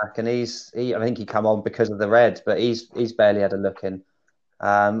centre back, and I think he come on because of the red, but he's barely had a look in.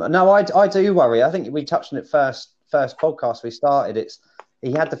 No, I do worry. I think we touched on it first podcast we started.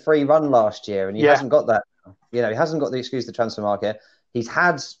 He had the free run last year, and he hasn't got that. You know, he hasn't got the excuse the transfer market. He's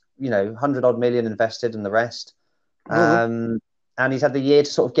had 100 odd million invested and the rest, and he's had the year to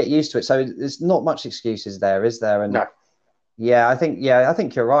sort of get used to it. So there's not much excuses there, is there? And no. I think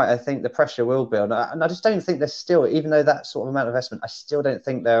you're right. I think the pressure will build, and I just don't think they're still, even though that sort of amount of investment, I still don't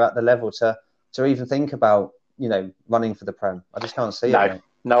think they're at the level to even think about, running for the Prem. I just can't see it.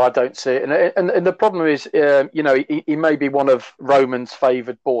 No, I don't see it. And the problem is, he may be one of Roman's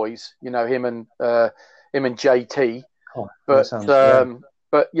favoured boys. Him and JT.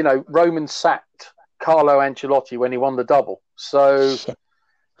 But Roman sacked Carlo Ancelotti when he won the double. So,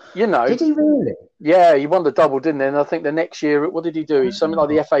 Did he really? Yeah, he won the double, didn't he? And I think the next year, what did he do? He's something like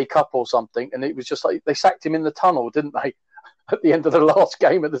the FA Cup or something. And it was just like they sacked him in the tunnel, didn't they? At the end of the last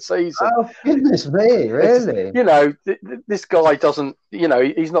game of the season. Oh, goodness me, really? This guy doesn't,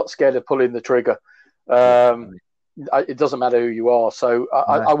 he's not scared of pulling the trigger. It doesn't matter who you are. So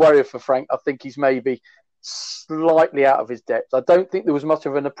I worry for Frank. I think he's maybe slightly out of his depth. I don't think there was much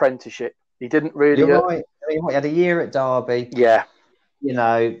of an apprenticeship. He didn't really... You're right. He had a year at Derby. Yeah.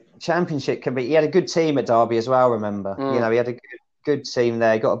 Championship can be... He had a good team at Derby as well, remember? He had a good team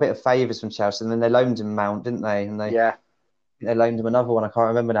there. Got a bit of favours from Chelsea, and then they loaned him Mount, didn't they? And they loaned him another one. I can't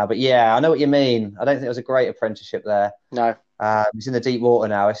remember now, but yeah, I know what you mean. I don't think it was a great apprenticeship there. No. He's in the deep water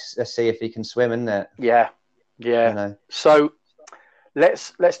now. Let's see if he can swim, isn't it? Yeah. You know. So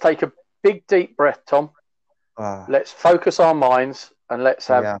let's take a big deep breath, Tom. Let's focus our minds and let's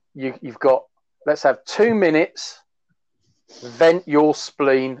have let's have 2 minutes. Vent your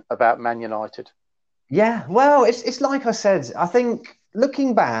spleen about Man United. Yeah, well, it's like I said. I think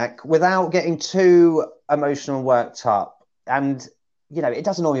looking back, without getting too emotional and worked up, and it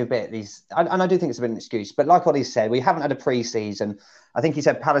does annoy me a bit. And I do think it's a bit of an excuse. But like Ollie said, we haven't had a pre-season. I think he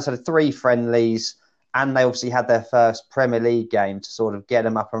said Palace had 3 friendlies, and they obviously had their first Premier League game to sort of get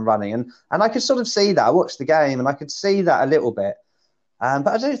them up and running. And I could sort of see that. I watched the game, and I could see that a little bit. But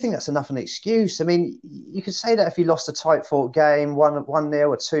I don't think that's enough of an excuse. I mean, you could say that if you lost a tight-fought game, 1-0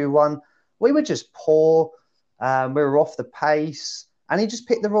 or 2-1, we were just poor. We were off the pace. And he just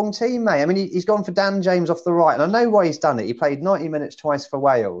picked the wrong team, mate. I mean, he's gone for Dan James off the right. And I know why he's done it. He played 90 minutes twice for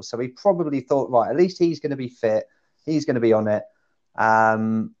Wales. So he probably thought, right, at least he's going to be fit. He's going to be on it.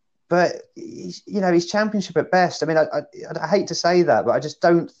 But, he's championship at best. I mean, I hate to say that, but I just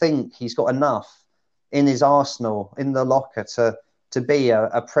don't think he's got enough in his arsenal, in the locker, to be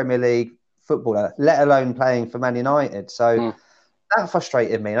a Premier League footballer, let alone playing for Man United. So that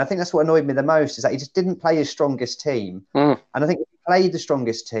frustrated me. And I think that's what annoyed me the most, is that he just didn't play his strongest team. And I think if he played the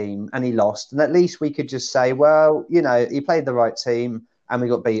strongest team and he lost, and at least we could just say, well, he played the right team and we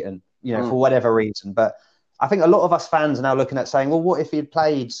got beaten, for whatever reason. But I think a lot of us fans are now looking at saying, well, what if he had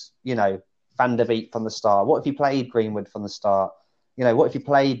played, Van der Beek from the start? What if he played Greenwood from the start? What if he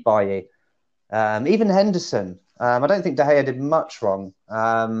played Bailly? Even Henderson. I don't think De Gea did much wrong.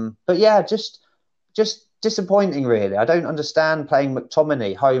 But yeah, just disappointing, really. I don't understand playing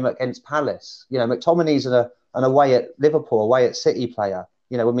McTominay home against Palace. McTominay's an away at Liverpool, away at City player.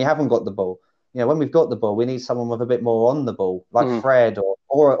 When we haven't got the ball. When we've got the ball, we need someone with a bit more on the ball, like Fred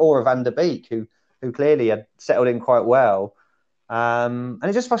or a Van der Beek, who clearly had settled in quite well. And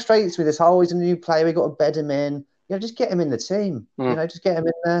it just frustrates me, this whole, he's a new player, we've got to bed him in. Just get him in the team. Just get him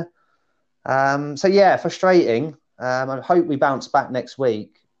in there. So yeah, frustrating. I hope we bounce back next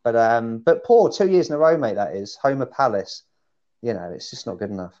week. But poor, 2 years in a row, mate, that is. Home of Palace. It's just not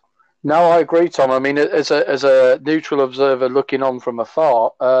good enough. No, I agree, Tom. I mean, as a neutral observer looking on from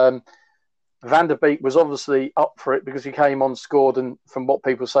afar, Van der Beek was obviously up for it because he came on, scored, and from what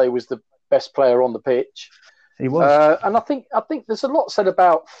people say was the best player on the pitch. He was. And I think there's a lot said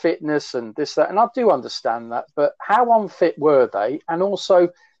about fitness and this, that, and I do understand that. But how unfit were they? And also,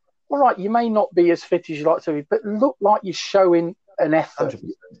 all right, you may not be as fit as you like to be, but look like you're showing an effort.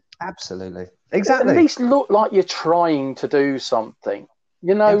 100%. Absolutely. Exactly. At least look like you're trying to do something,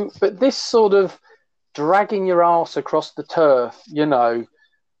 But this sort of dragging your arse across the turf, you're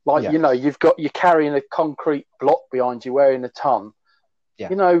carrying a concrete block behind you wearing a ton.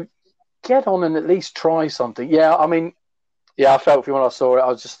 Yeah. Get on and at least try something. Yeah, I mean, I felt for you when I saw it.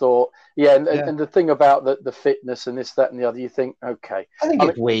 I just thought, and the thing about the fitness and this, that, and the other, you think, okay. I think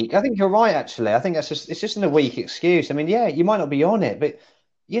it's weak. I think you're right, actually. I think it's just a weak excuse. I mean, yeah, you might not be on it, but,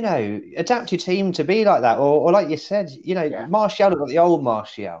 adapt your team to be like that. Or like you said, Martial got the old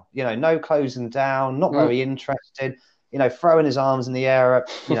Martial, no closing down, not very interested, throwing his arms in the air,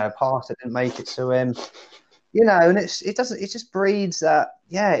 pass that didn't make it to him. And it just breeds that.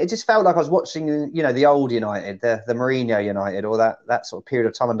 Yeah, it just felt like I was watching, the old United, the Mourinho United, or that sort of period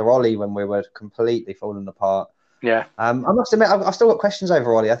of time under Ollie when we were completely falling apart. Yeah. I must admit, I've still got questions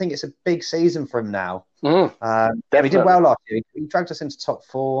over Ollie. I think it's a big season for him now. We did well last year. He dragged us into top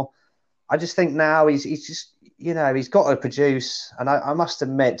 4. I just think now he's just, he's got to produce. And I must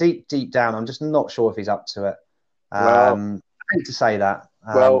admit, deep down, I'm just not sure if he's up to it. I hate to say that,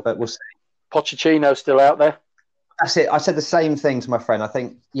 but we'll see. Pochettino's still out there. That's it. I said the same thing to my friend. I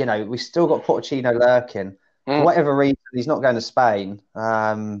think, we still got Pochettino lurking. For whatever reason, he's not going to Spain.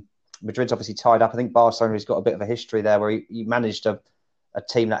 Madrid's obviously tied up. I think Barcelona's got a bit of a history there where he managed a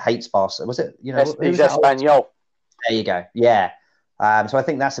team that hates Barcelona. Was it? He's Espanyol. There you go. Yeah. So I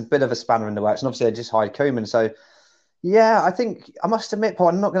think that's a bit of a spanner in the works. And obviously they just hired Koeman. So, yeah, I think, I must admit, Paul,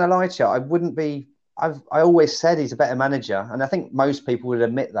 I'm not going to lie to you. I wouldn't be... I always said he's a better manager. And I think most people would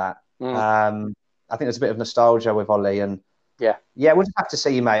admit that. I think there's a bit of nostalgia with Ollie, and we'll just have to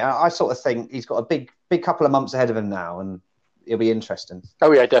see, mate. I sort of think he's got a big couple of months ahead of him now, and it'll be interesting.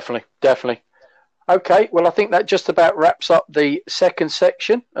 Oh yeah, definitely. Okay, well, I think that just about wraps up the second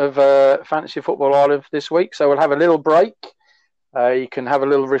section of Fantasy Football Ireland this week. So we'll have a little break. You can have a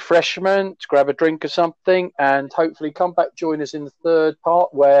little refreshment, grab a drink or something, and hopefully come back, join us in the third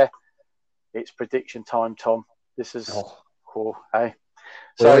part where it's prediction time, Tom. This is Cool. Hey.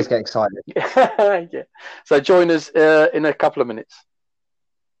 We always get excited. Yeah. So join us in a couple of minutes.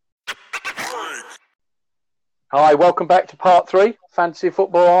 Hi, welcome back to part 3, Fantasy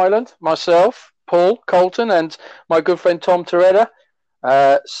Football Island. Myself, Paul, Colton, and my good friend Tom Terretta.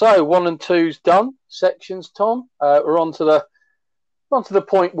 So 1 and 2's done. Sections, Tom. We're on to the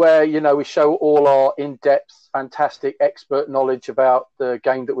point where, we show all our in-depth, fantastic, expert knowledge about the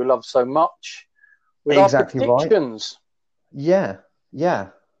game that we love so much with Exactly our predictions. Right. Yeah.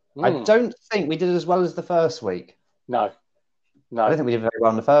 I don't think we did as well as the first week. No. I don't think we did very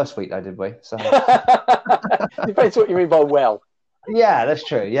well in the first week, though, did we? So depends what you mean by well. Yeah, that's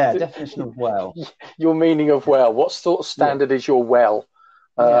true. Yeah, definition of well. Your meaning of well. What sort of standard is your well?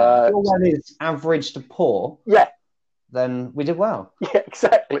 If your well is average to poor, then we did well. Yeah,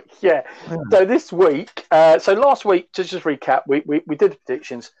 exactly. Yeah. So this week, so last week, to just recap, we did the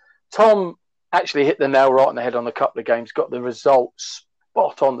predictions. Tom actually hit the nail right on the head on a couple of games, got the results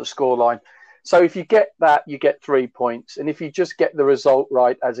spot on the scoreline. So if you get that, you get 3 points. And if you just get the result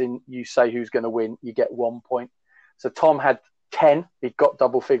right, as in you say who's going to win, you get 1 point. So Tom had 10. He'd got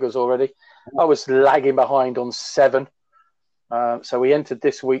double figures already. I was lagging behind on 7. So we entered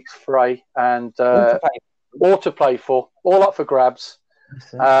this week's fray and all to play for, all up for grabs.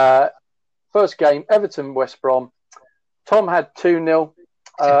 First game, Everton, West Brom. Tom had 2-0.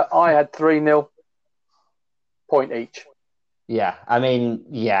 I had 3-0. Point each. Yeah, I mean,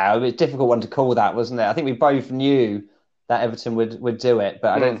 it was a difficult one to call that, wasn't it? I think we both knew that Everton would do it,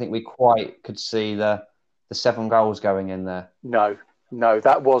 but I don't think we quite could see the 7 goals going in there. No,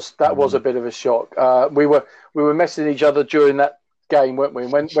 that was a bit of a shock. We were messing each other during that game, weren't we?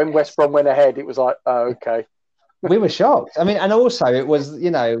 When West Brom went ahead, it was like, oh, okay. We were shocked. I mean, and also it was,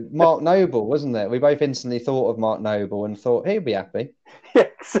 Mark Noble, wasn't it? We both instantly thought of Mark Noble and thought he'd be happy. Yeah,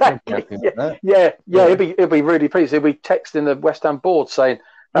 exactly. He'll be really pleased. He'll be texting the West Ham board saying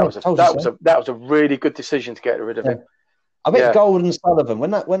that was a really good decision to get rid of him. I bet Gold and Sullivan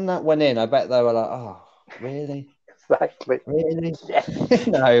when that went in, I bet they were like, oh, really? Exactly. Really? Yeah.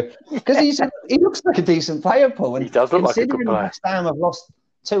 Because he looks like a decent player, Paul. And he does look like a good player. West Ham have lost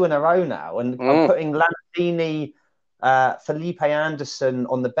 2 in a row now, and I'm putting Lanzini, Felipe Anderson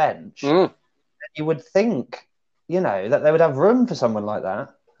on the bench. You would think, that they would have room for someone like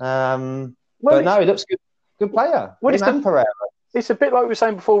that. But no, he looks good player. Well, it's a bit like we were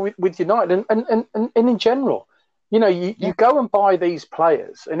saying before with United and in general. You go and buy these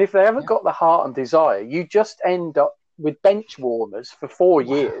players, and if they haven't got the heart and desire, you just end up with bench warmers for 4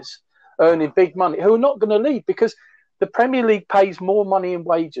 years, earning big money, who are not going to leave because the Premier League pays more money in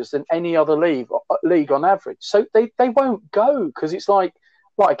wages than any other league on average. So they won't go because it's like,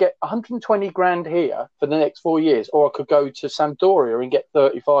 I get 120 grand here for the next 4 years, or I could go to Sampdoria and get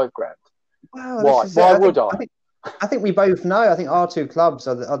 35 grand. Well, Why would I? I think we both know. I think our 2 clubs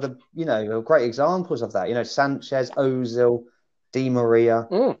are the great examples of that. Sanchez, Ozil, Di Maria.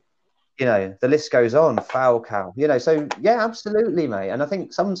 The list goes on. Falcao. So yeah, absolutely, mate. And I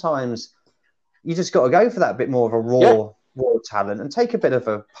think sometimes you just got to go for that bit more of a raw talent and take a bit of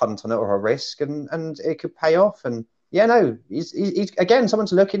a punt on it or a risk, and it could pay off. And he's again someone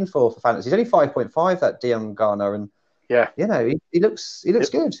to look in for fantasy. He's only 5.5, that Dion Garner, and he looks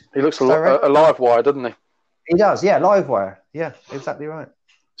good. He looks a live wire, doesn't he? He does, live wire. Yeah, exactly right.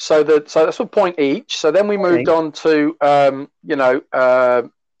 So that's a point each. So then we moved on to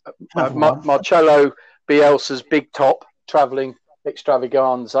Marcelo Bielsa's big top travelling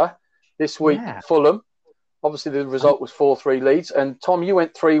extravaganza. This week, Fulham. Obviously, the result was 4-3 Leeds. And Tom, you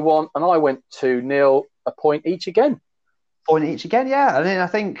went 3-1 and I went 2-0, a point each again. Point each again, yeah. And then I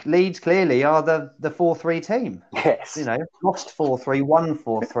think Leeds clearly are the 4-3 team. Yes. Lost 4-3, won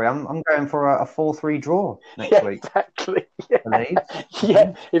 4-3. I'm going for a 4-3 draw next week. Exactly.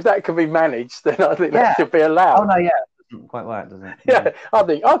 Yeah. If that can be managed, then I think that should be allowed. Oh, no, yeah. It doesn't quite work, does it? Yeah. I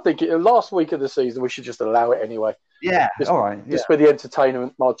think last week of the season, we should just allow it anyway. Yeah, all right. Just for the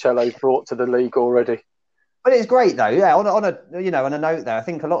entertainment Marcello brought to the league already. But it's great though, yeah. On a note there, I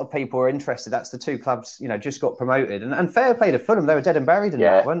think a lot of people are interested. That's the 2 clubs, just got promoted, and fair play to Fulham. They were dead and buried in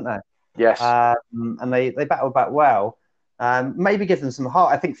that, weren't they? Yes. And they battled back well. Maybe give them some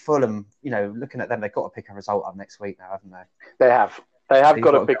heart. I think Fulham, looking at them, they've got to pick a result up next week now, haven't they? They have. They have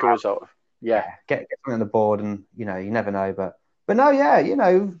got to pick a result. Yeah. Get something on the board, and you never know, but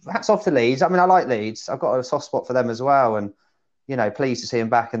no, hats off to Leeds. I mean, I like Leeds. I've got a soft spot for them as well, and pleased to see them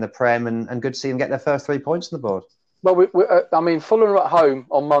back in the Prem, and good to see them get their first 3 points on the board. Well, Fulham are at home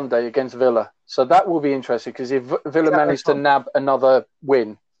on Monday against Villa, so that will be interesting because if Villa manage to nab another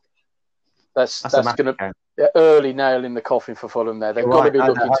win, that's going to early nail in the coffin for Fulham. There, they've got to be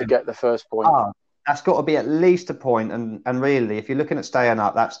looking to get the first point. That's got to be at least a point, and really, if you're looking at staying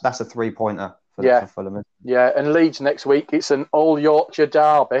up, that's a 3-pointer for Fulham. Yeah, and Leeds next week, it's an all Yorkshire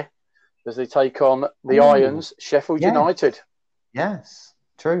derby as they take on the Irons, Sheffield United. Yes,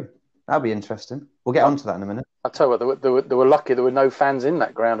 true. That'll be interesting. We'll get onto that in a minute. I'll tell you what, they were lucky there were no fans in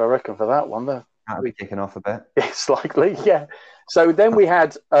that ground, I reckon, for that one. That'll be kicking off a bit. It's likely, yeah. So then we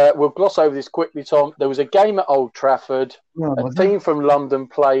had, we'll gloss over this quickly, Tom. There was a game at Old Trafford. A team from London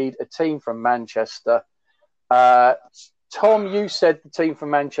played a team from Manchester. Tom, you said the team from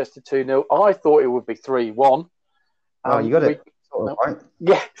Manchester 2-0. I thought it would be 3-1. Oh, you got it. Right.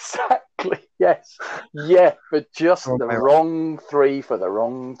 Yeah, exactly. Yes. Yeah, but just the wrong 3 for the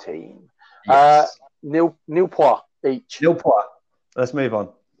wrong team. Yes. Nil point each. 0 point. Let's move on.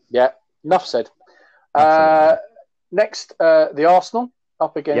 Yeah, enough said. Next, the Arsenal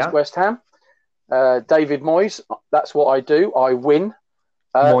up against West Ham. David Moyes, that's what I do. I win.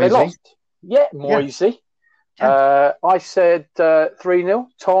 They lost. Yeah, Moisey. Yeah. I said 3-0.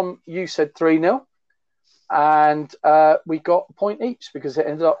 Tom, you said 3-0. And we got a point each because it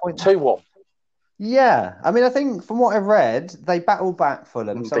ended up 2-1. Yeah. I mean, I think from what I've read, they battled back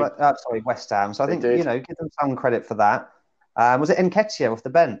Fulham. West Ham. So I think, give them some credit for that. Was it Nketiah off the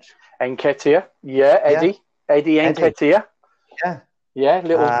bench? Nketiah. Yeah, Eddie Nketiah. Yeah. Yeah,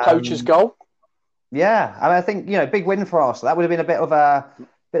 little coach's goal. Yeah. I mean, I think, big win for Arsenal. That would have been a bit of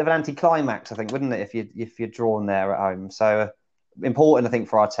an anticlimax, I think, wouldn't it, if you're drawn there at home. So important, I think,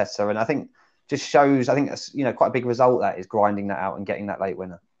 for Arteta. And I think just shows, I think that's, quite a big result that is grinding that out and getting that late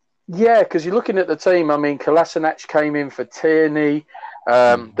winner. Yeah, because you're looking at the team. I mean, Kolasinac came in for Tierney.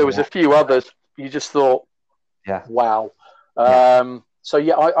 There was a few others. You just thought, wow. So,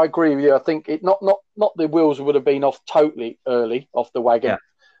 I agree with you. I think it not the wheels would have been off totally early off the wagon,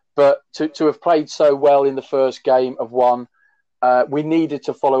 but to have played so well in the first game of one, we needed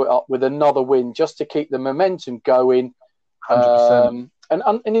to follow it up with another win just to keep the momentum going. 100%.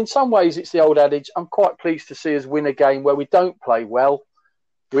 And in some ways, it's the old adage. I'm quite pleased to see us win a game where we don't play well.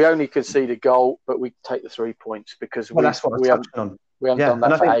 We only concede a goal, but we take the 3 points because that's what we haven't done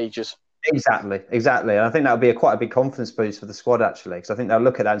that for ages. Exactly. And I think that would be quite a big confidence boost for the squad, actually, because I think they'll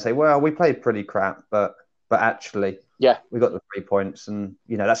look at that and say, well, we played pretty crap, but actually, we got the 3 points, and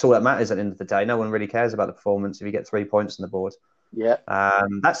that's all that matters at the end of the day. No one really cares about the performance if you get 3 points on the board. Yeah.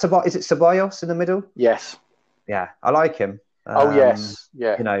 Is it Ceballos in the middle? Yes. Yeah, I like him. Yes.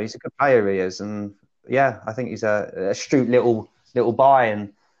 Yeah. He's a good player, he is, and I think he's a astute little buy.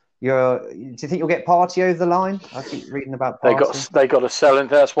 And do you think you'll get Partey over the line? I keep reading about Partey. They got to sell him.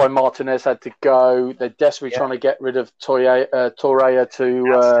 That's why Martinez had to go. They're desperately trying to get rid of Torreira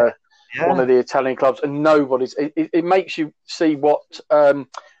to one of the Italian clubs, and nobody's. It makes you see what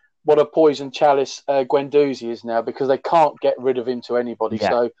a poison chalice Guendouzi is now, because they can't get rid of him to anybody. Yeah.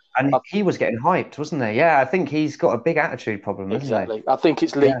 So, he was getting hyped, wasn't he? Yeah, I think he's got a big attitude problem. Exactly. Isn't he? I think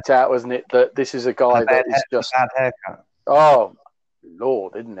it's leaked out, isn't it, that this is a guy that is just a bad haircut. Oh,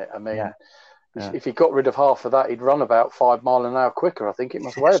 Lord, isn't it? I mean, if he got rid of half of that, he'd run about 5 miles an hour quicker. I think it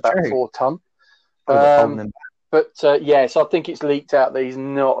must weigh about 4 ton. So I think it's leaked out that he's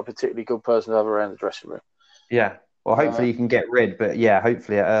not a particularly good person to have around the dressing room. Yeah. Well, hopefully you can get rid, but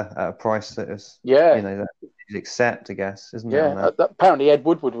hopefully at a price that is, that is accept, I guess, isn't it? Yeah. Apparently Ed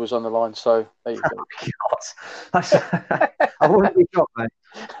Woodward was on the line, so there you go. God. I wouldn't be shocked, mate.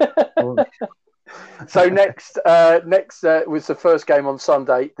 So next was the first game on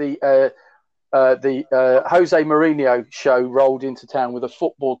Sunday. The Jose Mourinho show rolled into town with a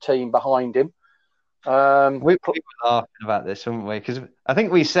football team behind him. We were laughing about this, weren't we? Because I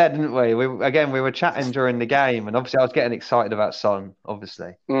think we said, didn't we? We were chatting during the game, and obviously I was getting excited about Son,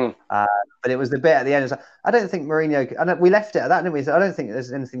 obviously. But it was the bit at the end. I don't think Mourinho. We left it at that, didn't we? I don't think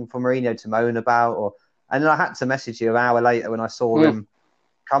there's anything for Mourinho to moan about. And then I had to message you an hour later when I saw him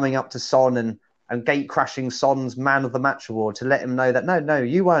coming up to Son and gate crashing Son's Man of the Match award to let him know that no,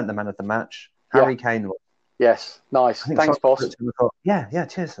 you weren't the Man of the Match. Harry Kane was. Yes, nice. Thanks, boss. Yeah,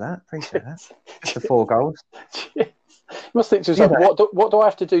 cheers for that. Appreciate that. Just the 4 goals. You must think to yourself, what do I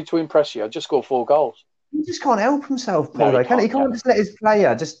have to do to impress you? I just score 4 goals. He just can't help himself, Paul. He can't just let his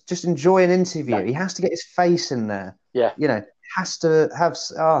player just enjoy an interview. No. He has to get his face in there. Yeah. Has to have...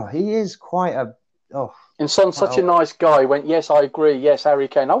 he is quite a... And Son's such a nice guy. He went, yes, I agree. Yes, Harry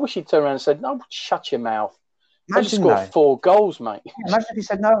Kane. I wish he'd turn around and said, no, shut your mouth. I just scored 4 goals, mate. Yeah, imagine if he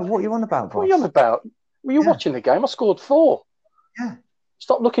said, no, what are you on about, boss? What are you on about? Were you watching the game? I scored 4. Yeah.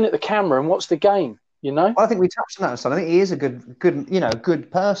 Stop looking at the camera and watch the game, Well, I think we touched on that, Son. I think he is a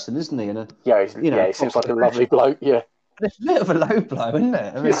good person, isn't he? And he seems like a lovely bloke, yeah. But it's a bit of a low blow, isn't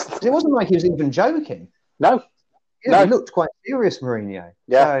it? I mean, it wasn't like he was even joking. No. He looked quite serious, Mourinho.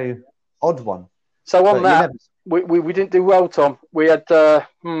 Yeah. So, odd one. So on But that, we didn't do well, Tom. We had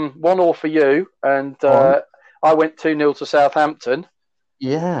 1-1 for you, and I went 2-0 to Southampton.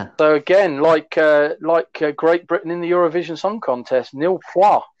 Yeah. So again, like Great Britain in the Eurovision Song Contest, nil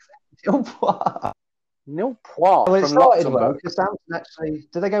point. Nil point. Nil point Well, it from started well Luxembourg. because Southampton actually,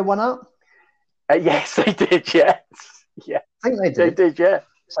 did they go 1-up? Yes, they did. Yes, yeah, I think they did. They did. Yeah.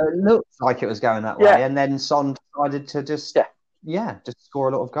 So it looked like it was going that way, and then Son decided to just score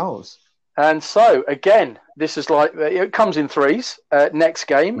a lot of goals. And so again, this is like it comes in threes. Next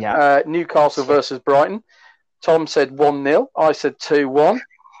game, Newcastle versus Brighton. Tom said 1-0. I said 2-1.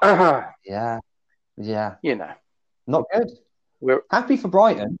 Yeah. You know, not good. We're happy for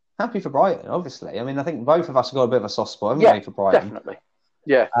Brighton. Obviously. I mean, I think both of us have got a bit of a soft spot, haven't we, for Brighton? Definitely.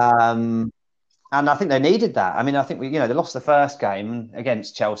 Yeah. And I think they needed that. I mean, I think they lost the first game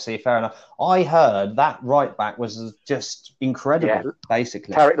against Chelsea. Fair enough. I heard that right back was just incredible.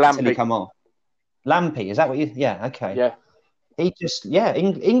 Basically, Tarek Lamptey. Until he come on. Lamptey, is that what you? Yeah. Okay. Yeah. He just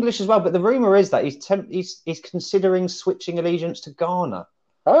English as well. But the rumor is that he's considering switching allegiance to Ghana.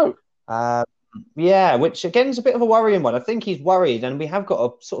 Oh. Which again is a bit of a worrying one. I think he's worried, and we have got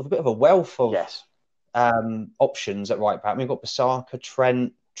a sort of a bit of a wealth of options at right back. We've got Bissaka,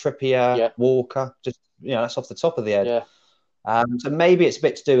 Trent, Trippier, Walker. Just that's off the top of the head. Yeah. So maybe it's a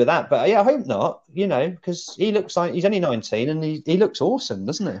bit to do with that, but I hope not. Because he looks like he's only 19 and he looks awesome,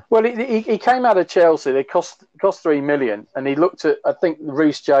 doesn't he? Well, he came out of Chelsea. They cost $3 million, and he looked at I think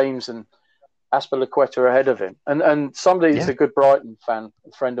James and Azpilicueta ahead of him. And somebody who's a good Brighton fan,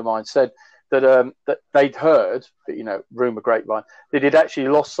 a friend of mine, said that they'd heard, rumour grapevine, that he'd actually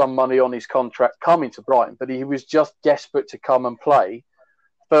lost some money on his contract coming to Brighton, but he was just desperate to come and play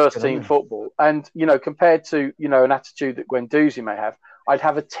first team football. And, compared to, an attitude that Guendouzi may have, I'd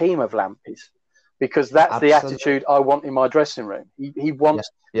have a team of Lampies, because that's the attitude I want in my dressing room. He wants,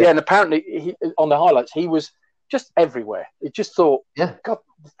 and apparently on the highlights, he was just everywhere. He just thought, God,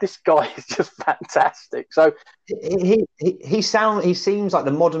 this guy is just fantastic. So he seems like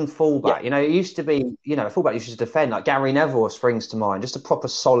the modern fullback. It used to be, a fullback used to defend, like Gary Neville springs to mind, just a proper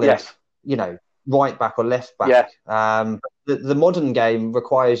solid, right back or left back. The modern game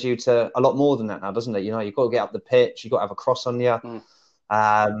requires you to a lot more than that now, doesn't it? You've got to get up the pitch, you've got to have a cross on you.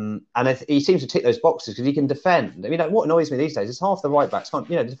 And he seems to tick those boxes because he can defend. I mean, what annoys me these days is half the right backs can't,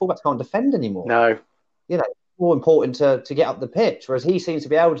 the fullbacks can't defend anymore. No. More important to get up the pitch, whereas he seems to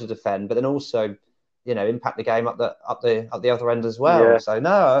be able to defend, but then also, impact the game up the other end as well. Yeah. So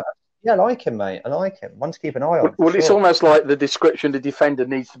no, I like him, mate. I like him. One to keep an eye on. Well, it's almost like the description of the defender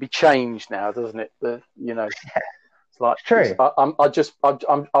needs to be changed now, doesn't it? It's like true. I'm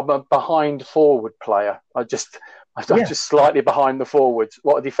a behind forward player. I'm just slightly behind the forwards.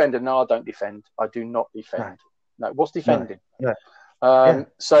 What a defender? No, I don't defend. I do not defend. No, what's defending? No.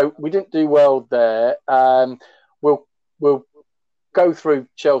 So we didn't do well there. We'll go through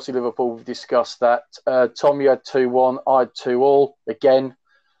Chelsea Liverpool. We've discussed that. Tom, you had 2-1. I had 2-2. Again,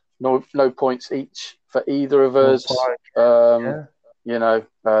 no points each for either of us.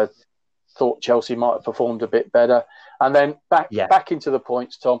 Thought Chelsea might have performed a bit better. And then back into the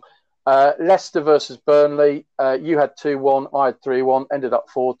points, Tom. Leicester versus Burnley. You had 2-1. I had 3-1. Ended up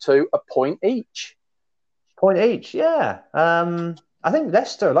 4-2. A point each. I think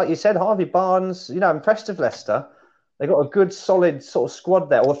Leicester, like you said, Harvey Barnes, I'm impressed with Leicester. They've got a good, solid sort of squad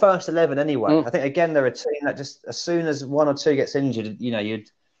there, or the first 11 anyway. I think, again, they're a team that just, as soon as one or two gets injured,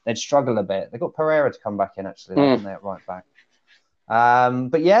 they'd struggle a bit. They've got Pereira to come back in, actually, haven't they, at right back.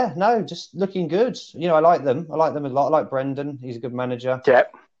 But just looking good. I like them. I like them a lot. I like Brendan. He's a good manager. Yeah.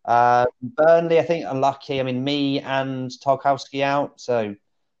 Burnley, I think, unlucky. I mean, me and Tarkowski out. So,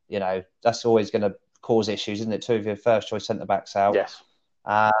 that's always going to cause issues, isn't it? Two of your first choice centre backs out. Yes.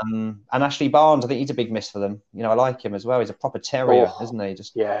 And Ashley Barnes, I think he's a big miss for them. I like him as well. He's a proper terrier, isn't he?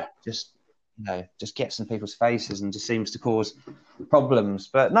 Just gets in people's faces and just seems to cause problems.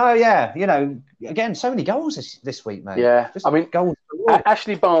 But no, again, so many goals this week, mate. Yeah, goals.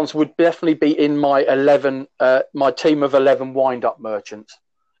 Ashley Barnes would definitely be in my 11, my team of 11 wind-up merchants.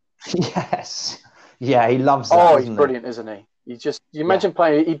 Yes. Yeah, he loves that. Oh, he's brilliant, isn't he? You imagine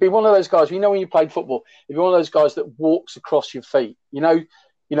playing. He'd be one of those guys. When you played football, he'd be one of those guys that walks across your feet.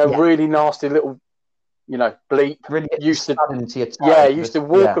 Really nasty little, bleep. Really used to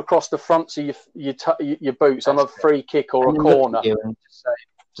walk across the fronts of your boots on a free kick or a corner.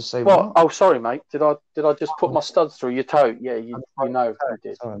 Just say what? What? Oh, sorry, mate. Did I just put my studs through your toe? Yeah, you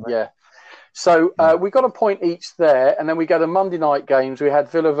did. Sorry, yeah. So we got a point each there, and then we go to Monday night games. We had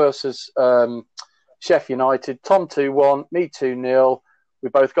Villa versus Sheffield United. Tom 2-1, me 2-0. We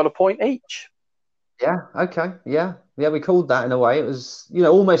both got a point each. Yeah. Okay. Yeah. we called that in a way. It was,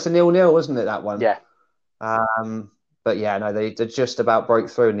 almost a 0-0, wasn't it, that one? Yeah. But yeah, no, they just about broke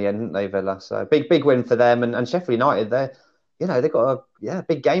through in the end, didn't they, Villa? So big win for them. And Sheffield United, they've got a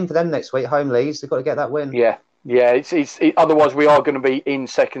big game for them next week, home leagues. They've got to get that win. Yeah. Yeah, otherwise we are going to be in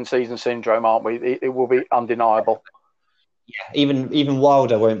second season syndrome, aren't we? It will be undeniable. Yeah, even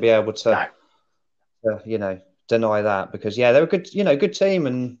Wilder won't be able to, deny that, because they're a good team,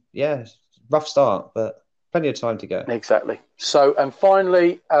 and rough start, but plenty of time to go. Exactly. So, and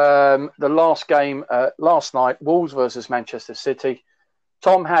finally, the last game last night, Wolves versus Manchester City.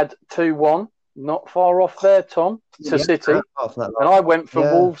 Tom had 2-1, not far off there, Tom, to City. And I went for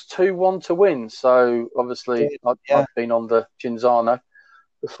Wolves 2-1 to win. So, obviously, I've been on the Ginzano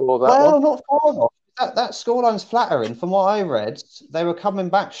before that one. Well, not far off. That scoreline's flattering. From what I read, they were coming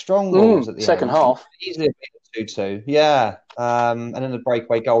back strong, Wolves, at the second end. half. Easily a 2-2. Yeah. And then the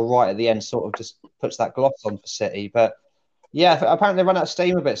breakaway goal right at the end sort of just puts that gloss on for City. But, apparently they ran out of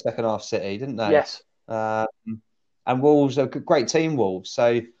steam a bit second half, City, didn't they? Yes. And Wolves are a great team, Wolves.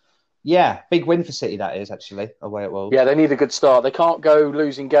 So, big win for City, that is, actually, away at Wolves. Yeah, they need a good start. They can't go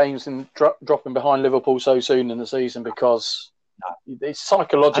losing games and dropping behind Liverpool so soon in the season, because it's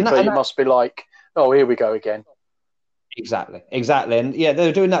psychologically it must be like, oh, here we go again. Exactly. And, they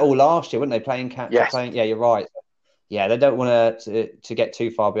were doing that all last year, weren't they? Playing catch. Yes. Yeah, you're right. Yeah, they don't want to get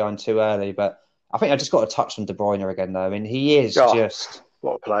too far behind too early. But I think I just got to touch on De Bruyne again, though. I mean, he is just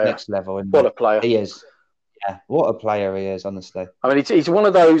what a player. Next level. What a player. He is. Yeah, what a player he is, honestly. I mean, he's one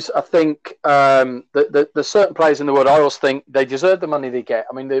of those, I think, the certain players in the world, I always think they deserve the money they get.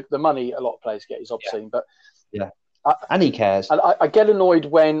 I mean, the money a lot of players get is obscene, but... Yeah, and he cares. I get annoyed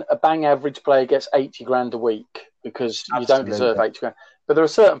when a bang average player gets 80 grand a week, because you don't deserve 80 grand. But there are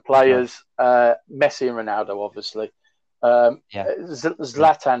certain players, Messi and Ronaldo, obviously.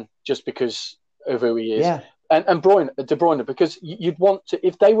 Zlatan, just because of who he is. Yeah. And De Bruyne, because you'd want to,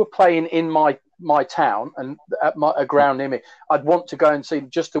 if they were playing in my town and at a ground near me, I'd want to go and see,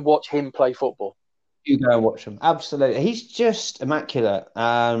 just to watch him play football. You go and watch him. Absolutely. He's just immaculate.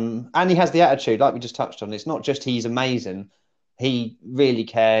 And he has the attitude, like we just touched on. It's not just he's amazing. He really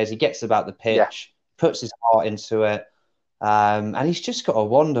cares. He gets about the pitch, puts his heart into it. And he's just got a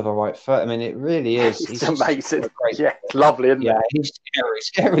wand of a right foot. I mean, it really is. He's amazing. It's lovely, isn't it? Yeah, he's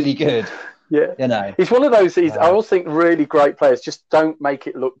scarily good. Yeah. He's one of those, I always think really great players just don't make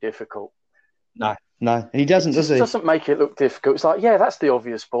it look difficult. No, he doesn't, does he? He doesn't make it look difficult. It's like, that's the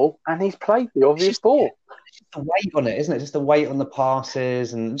obvious ball. And he's played the obvious ball. It's just the weight on it, isn't it? Just the weight on the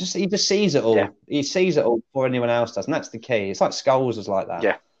passes. And he just sees it all. Yeah. He sees it all before anyone else does. And that's the key. It's like Scholes was like that.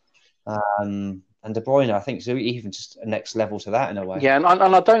 Yeah. And De Bruyne, I think, is even just a next level to that in a way. Yeah, and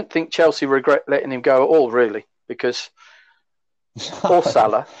I don't think Chelsea regret letting him go at all, really, because... or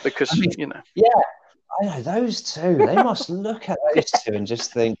Salah, because, Yeah. I know, those two, they must look at those two and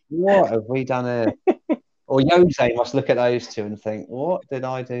just think, what have we done here? Or Jose must look at those two and think, what did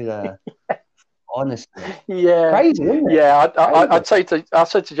I do there? Honestly. Yeah. Crazy, isn't it? Yeah, I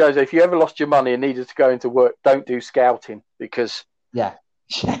said to Jose, if you ever lost your money and needed to go into work, don't do scouting, because I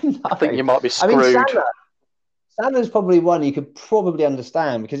think you might be screwed. I mean, Salah's probably one you could probably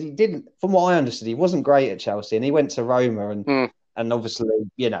understand, because he didn't, from what I understood, he wasn't great at Chelsea, and he went to Roma and obviously,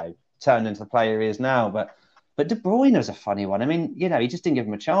 turned into the player he is now. But De Bruyne is a funny one. I mean, he just didn't give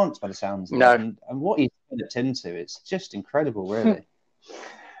him a chance by the sounds of it. And what he's developed into, it's just incredible, really.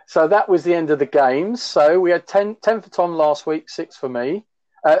 So that was the end of the games. So we had 10 for Tom last week, 7 for me.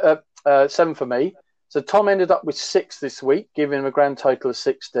 So Tom ended up with 6 this week, giving him a grand total of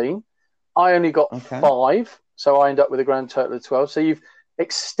 16. I only got 5, so I end up with a grand total of 12. So you've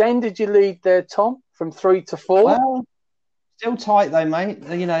extended your lead there, Tom, from 3 to 4. Well, still tight though, mate.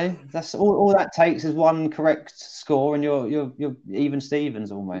 That's all that takes is one correct score, and you're even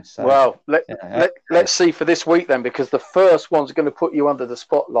Stevens almost. So, well, let's see for this week then, because the first one's going to put you under the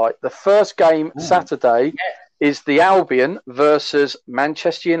spotlight. The first game Saturday is the Albion versus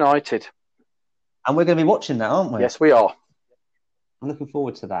Manchester United, and we're going to be watching that, aren't we? Yes, we are. I'm looking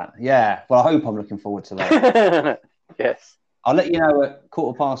forward to that. Yeah, well, I hope I'm looking forward to that. Yes, I'll let you know at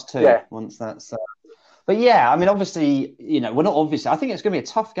 2:15 once that's. But I mean, obviously, we're not obviously. I think it's going to be a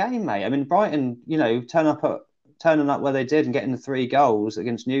tough game, mate. I mean, Brighton, turning up where they did and getting the 3 goals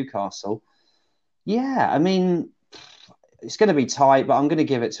against Newcastle. Yeah, I mean, it's going to be tight, but I'm going to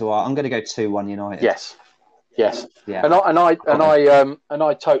give it to I'm going to go 2-1 United. Yes. Yeah. And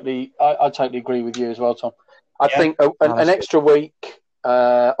I totally agree with you as well, Tom. I think an extra week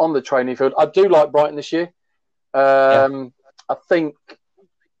on the training field. I do like Brighton this year. I think.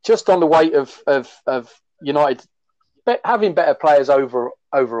 Just on the weight of United having better players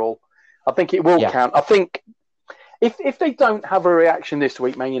overall, I think it will count. I think if they don't have a reaction this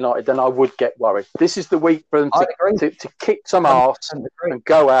week, Man United, then I would get worried. This is the week for them to kick some arse and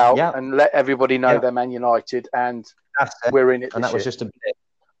go out and let everybody know they're Man United and we're in it. And that was just a bit.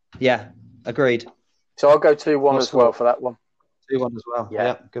 Yeah, agreed. So I'll go 2-1 as well for that one. 2-1 as well.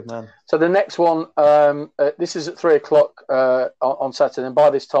 Yeah, good man. So the next one, this is at 3:00 on Saturday, and by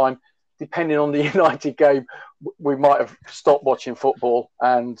this time, depending on the United game, we might have stopped watching football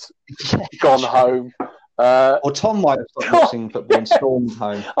and gone home. Or Tom might have stopped watching football and stormed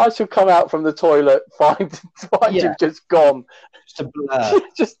home. I shall come out from the toilet, find him just gone. Just a blur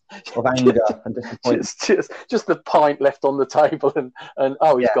of anger and disappointment. Just the pint left on the table and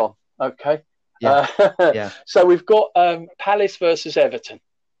he's gone. Okay. So we've got Palace versus Everton.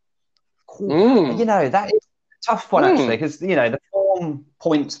 You know, that is a tough one, actually, because, the form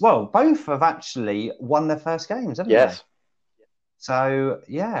points, both have actually won their first games, haven't they? So,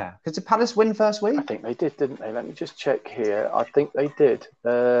 because did Palace win first week? I think they did, didn't they? Let me just check here. I think they did.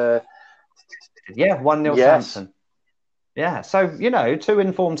 1-0 Southampton. Yeah, so, two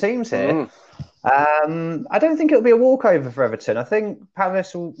informed teams here. I don't think it'll be a walkover for Everton. I think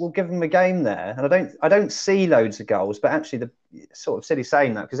Palace will give them a game there. And I don't see loads of goals, but actually the sort of silly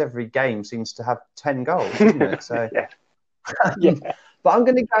saying that because every game seems to have 10 goals, isn't it? So But I'm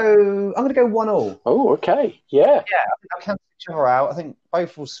gonna go 1-1. Oh, okay. Yeah. I cancel each other out. I think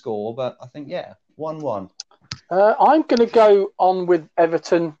both will score, but I think 1-1. I'm gonna go on with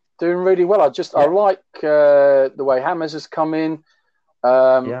Everton doing really well. I like the way Hammers has come in.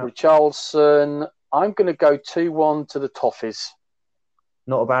 Richarlison. I'm going to go 2-1 to the Toffees.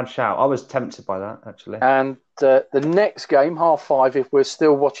 Not a bad shout. I was tempted by that, actually. And the next game, 5:30, if we're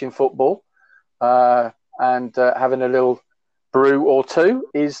still watching football and having a little brew or two,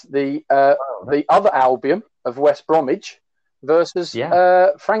 is the other Albion of West Bromwich versus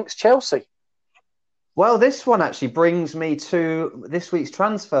Frank's Chelsea. Well, this one actually brings me to this week's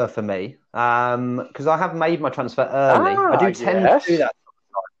transfer for me because I have made my transfer early. I do tend to do that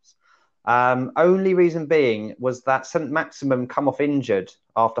sometimes. Only reason being was that St. Maximum come off injured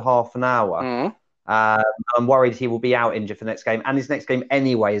after half an hour. I'm worried he will be out injured for the next game. And his next game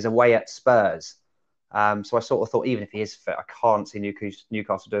anyway is away at Spurs. So I sort of thought even if he is fit, I can't see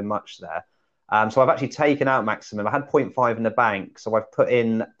Newcastle doing much there. So I've actually taken out Maximum. I had 0.5 in the bank, so I've put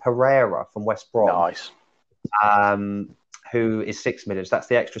in Pereira from West Brom. Nice. Who is 6 million. So that's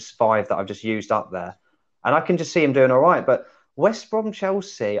the extra 5 that I've just used up there. And I can just see him doing all right. But West Brom,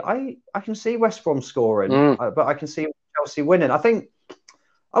 Chelsea, I can see West Brom scoring, but I can see Chelsea winning. I think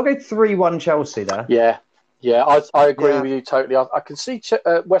I'll go 3-1 Chelsea there. Yeah, I agree with you totally. I can see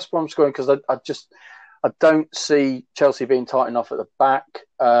West Brom scoring because I don't see Chelsea being tight enough at the back.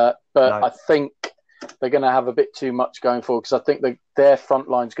 I think they're going to have a bit too much going forward because I think their front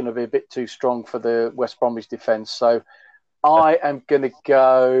line is going to be a bit too strong for the West Bromwich defence. So I am going to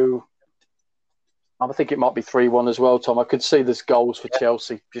go. I think it might be 3-1 as well, Tom. I could see there's goals for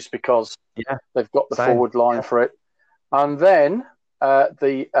Chelsea just because they've got the forward line for it. And then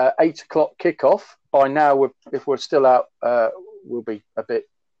the 8:00 kickoff. By now, if we're still out, we'll be a bit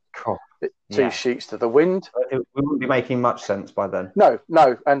two sheets to the wind. We wouldn't be making much sense by then. No,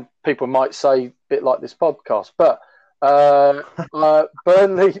 and people might say a bit like this podcast. But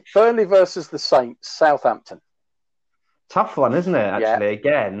Burnley versus the Saints, Southampton. Tough one, isn't it? Actually,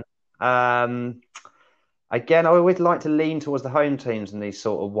 again, I always like to lean towards the home teams in these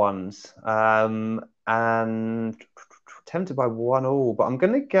sort of ones, and tempted by 1-1, but I'm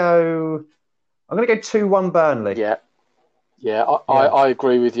going to go 2-1 Burnley. I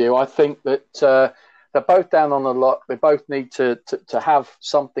agree with you. I think that they're both down on the luck. They both need to have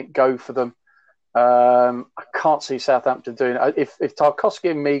something go for them. I can't see Southampton doing it. If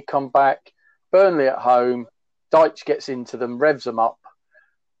Tarkowski and me come back, Burnley at home, Deitch gets into them, revs them up.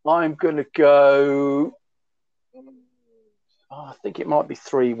 I'm going to go. I think it might be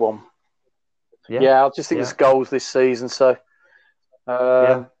 3-1. I just think there's goals this season. So,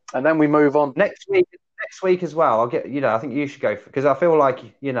 and then we move on next week as well. I'll get. I think you should go because I feel like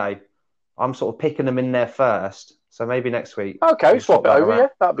I'm sort of picking them in there first. So maybe next week. Okay, swap it over. Yeah,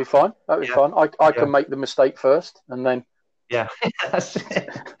 that'd be fine. That'd be fine. I can make the mistake first, and then that's it.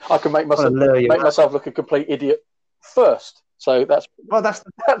 I can make myself look a complete idiot first. So that's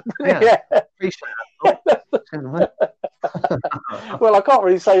Appreciate that. Well, I can't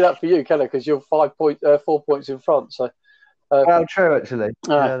really say that for you, can I? Because you're 4 points in front. So, true actually.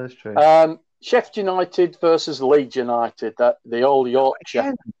 That's true. Sheffield United versus Leeds United, the old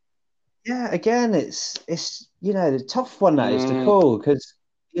Yorkshire. Again, it's the tough one that is to call because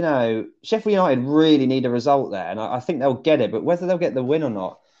Sheffield United really need a result there, and I think they'll get it. But whether they'll get the win or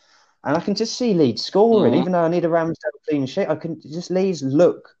not, And I can just see Leeds scoring, even though I need a Ramsdale clean sheet. I can just Leeds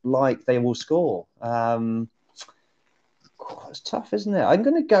look like they will score. It's tough, isn't it? I'm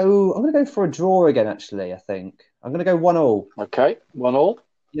gonna go for a draw again. Actually, I think I'm gonna go 1-1. Okay, 1-1.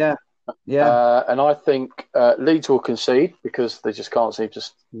 Yeah. And I think Leeds will concede because they just can't seem to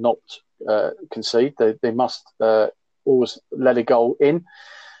not concede. They must always let a goal in.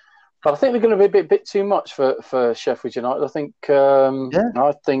 But I think they're going to be a bit too much for Sheffield United. I think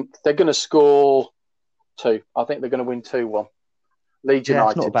they're going to score 2. I think they're going to win 2-1. Leeds United.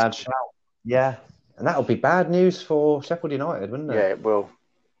 It's not a bad shout. Yeah, and that'll be bad news for Sheffield United, wouldn't it? Yeah, it will.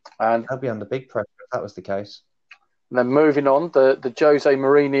 And they'll be under big pressure if that was the case. And then moving on, the Jose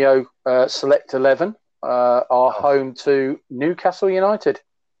Mourinho Select 11 are home to Newcastle United.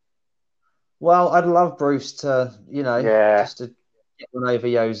 Well, I'd love Bruce to, just to get one over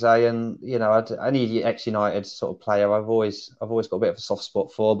Jose, and I need ex-United sort of player. I've always got a bit of a soft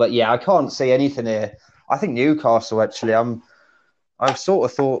spot for, but yeah, I can't see anything here. I think Newcastle actually. I've sort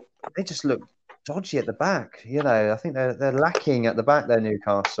of thought they just look dodgy at the back. I think they're lacking at the back there,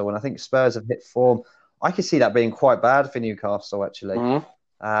 Newcastle, and I think Spurs have hit form. I could see that being quite bad for Newcastle actually.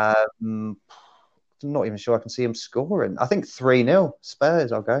 I'm not even sure I can see him scoring. I think 3-0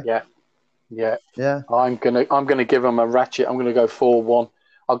 Spurs. I'll go. Yeah. I'm gonna give them a ratchet. I'm gonna go 4-1.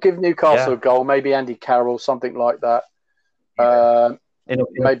 I'll give Newcastle a goal, maybe Andy Carroll, something like that.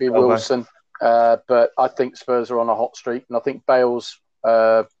 Maybe Wilson. But I think Spurs are on a hot streak, and I think Bale's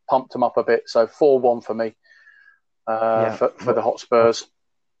pumped them up a bit. So 4-1 for me for the Hotspurs.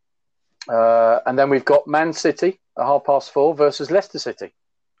 And then we've got Man City at 4:30 versus Leicester City.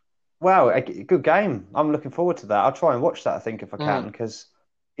 Wow, a good game. I'm looking forward to that. I'll try and watch that, I think, if I can, because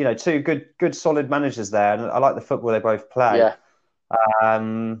two good solid managers there, and I like the football they both play. Yeah. I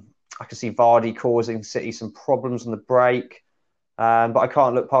can see Vardy causing City some problems on the break, but I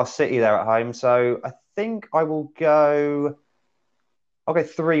can't look past City there at home. So I think I'll go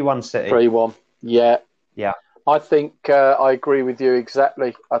 3-1 City. 3-1. Yeah. Yeah. I think I agree with you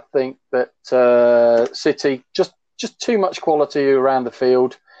exactly. I think that City just too much quality around the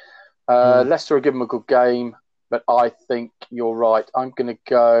field. Leicester will give them a good game, but I think you're right. I'll go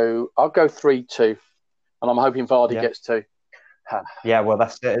 3-2, and I'm hoping Vardy gets 2. Yeah, well,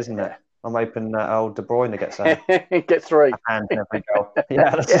 that's it, isn't it? I'm hoping old De Bruyne gets a get 3. And every goal.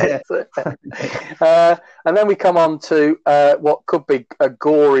 Yeah, that's it. And then we come on to what could be a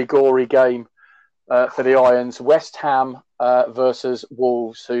gory game for the Irons. West Ham versus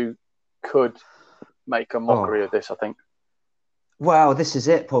Wolves, who could make a mockery of this, I think. Well, this is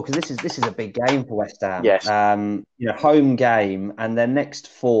it, Paul, because this is a big game for West Ham. Yes. Home game, and their next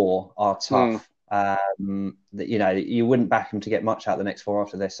 4 are tough. You wouldn't back them to get much out of the next 4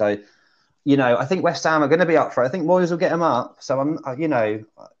 after this. So, I think West Ham are going to be up for it. I think Moyes will get them up. So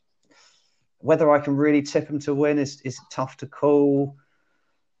whether I can really tip them to win is tough to call.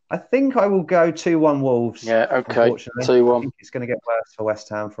 I think I will go 2-1 Wolves. Yeah, okay. 2-1. I think it's going to get worse for West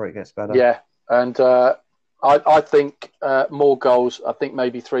Ham before it gets better. Yeah, and I think more goals. I think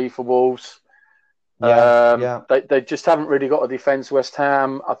maybe 3 for Wolves. They just haven't really got a defence. West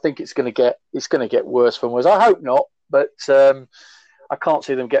Ham. I think it's going to get worse for Wolves. I hope not, but I can't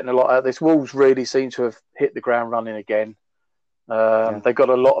see them getting a lot out of this. Wolves really seem to have hit the ground running again. They've got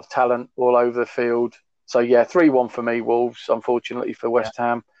a lot of talent all over the field. So yeah, 3-1 for me, Wolves. Unfortunately for West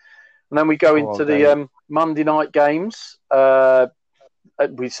Ham. And then we go into the Monday night games.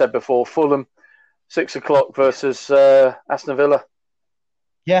 We said before, Fulham, 6:00 versus Aston Villa.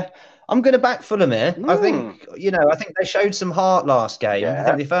 Yeah, I'm going to back Fulham here. I think they showed some heart last game. Yeah. I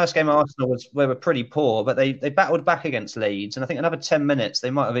think the first game Arsenal were pretty poor, but they battled back against Leeds, and I think another 10 minutes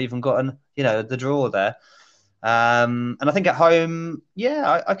they might have even gotten the draw there. And I think at home,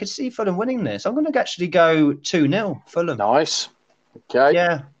 I could see Fulham winning this. I'm going to actually go 2-0 Fulham. Nice. Okay.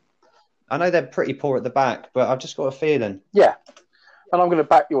 Yeah. I know they're pretty poor at the back, but I've just got a feeling. Yeah. And I'm going to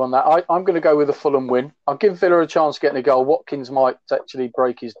back you on that. I'm going to go with a Fulham win. I'll give Villa a chance of getting a goal. Watkins might actually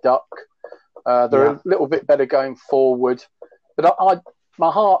break his duck. They're a little bit better going forward. But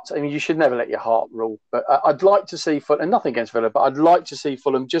my heart, you should never let your heart rule. But I'd like to see Fulham, and nothing against Villa, but I'd like to see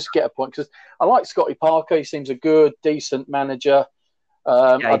Fulham just get a point. Because I like Scotty Parker. He seems a good, decent manager.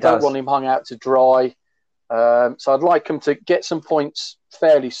 I don't want him hung out to dry. So I'd like him to get some points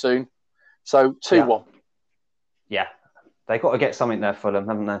fairly soon. So 2-1. Yeah. They've got to get something there, Fulham,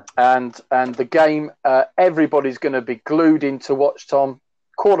 haven't they? And the game, everybody's going to be glued in to watch, Tom.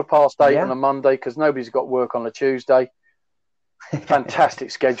 8:15 on a Monday because nobody's got work on a Tuesday. Fantastic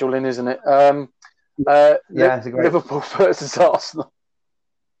scheduling, isn't it? It's a great... Liverpool versus Arsenal.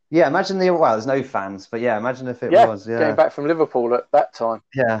 Yeah, imagine there's no fans, but imagine if it was. Yeah, getting back from Liverpool at that time.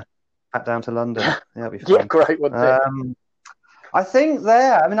 Yeah. back down to London. Yeah, that'll be fun. Yeah, great, wouldn't it? I think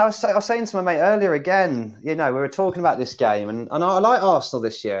there. I mean, I was saying to my mate earlier again. We were talking about this game, and I like Arsenal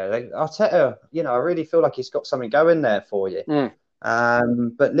this year. Arteta, I really feel like he's got something going there for you.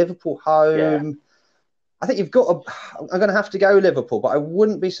 But Liverpool home, I think you've got. I'm going to have to go Liverpool, but I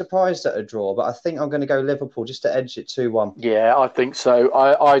wouldn't be surprised at a draw. But I think I'm going to go Liverpool just to edge it 2-1. Yeah, I think so.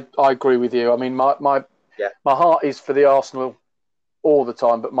 I agree with you. I mean, my heart is for the Arsenal all the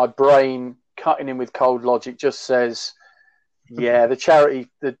time, but my brain, cutting in with cold logic, just says. Yeah, the charity,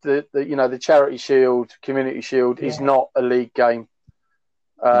 the Charity Shield, Community Shield is not a league game,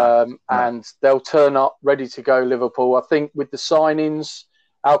 and they'll turn up ready to go. Liverpool, I think, with the signings,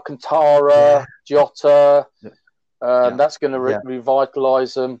 Alcantara, Jota, that's going to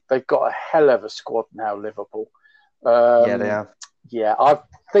revitalise them. They've got a hell of a squad now, Liverpool. They have. Yeah, I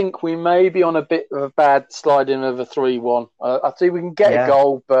think we may be on a bit of a bad sliding of a 3-1. I think we can get a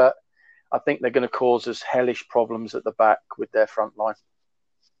goal, but. I think they're going to cause us hellish problems at the back with their front line.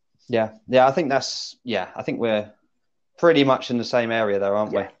 Yeah, I think that's. Yeah, I think we're pretty much in the same area there,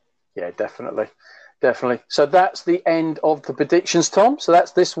 aren't we? Yeah, definitely. So that's the end of the predictions, Tom. So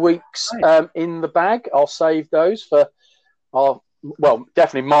that's this week's in the bag. I'll save those for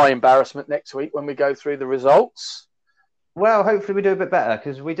definitely my embarrassment next week when we go through the results. Well, hopefully we do a bit better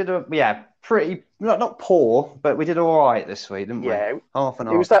because we did pretty not poor, but we did all right this week, didn't we? Yeah, half and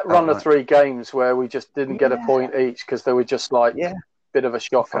half. It was that run of 3 games where we just didn't get a point each because they were just like bit of a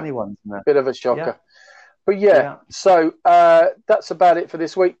shocker. Funny ones, bit of a shocker. Yeah. But so that's about it for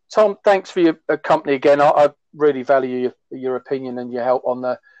this week. Tom, thanks for your company again. I really value your opinion and your help on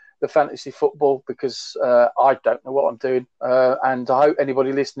the fantasy football because I don't know what I'm doing, and I hope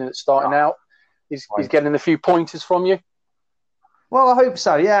anybody listening that's starting out is getting a few pointers from you. Well, I hope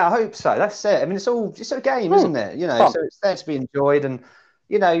so. Yeah, I hope so. That's it. I mean, it's a game, isn't it? Fun. So it's there to be enjoyed, and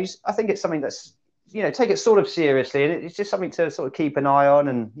I think it's something that's take it sort of seriously, and it's just something to sort of keep an eye on,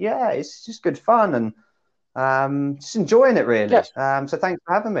 and it's just good fun, and just enjoying it really. Yes. So thanks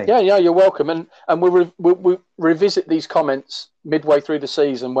for having me. Yeah, you're welcome, and we'll revisit these comments midway through the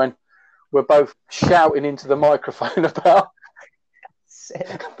season when we're both shouting into the microphone about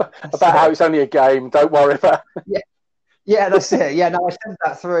how it's only a game. Don't worry about it. Yeah, that's it. Yeah, no, I said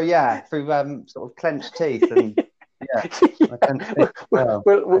that through sort of clenched teeth. And,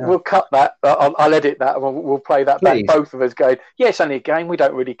 we'll cut that. I'll edit that and we'll play that back. Both of us going, it's only a game. We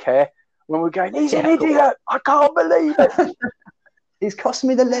don't really care. When we're going, he's an idiot. I can't believe it. He's cost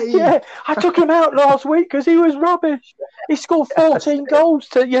me the league. Yeah, I took him out last week because he was rubbish. He scored 14 goals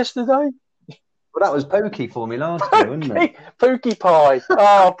yesterday. Well, that was pokey for me last year, wasn't it? Pokey pie.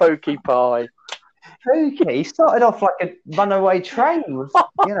 Oh, pokey pie. Pokey. He started off like a runaway train,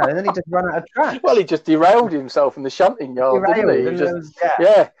 and then he just ran out of track. Well, he just derailed himself in the shunting yard, didn't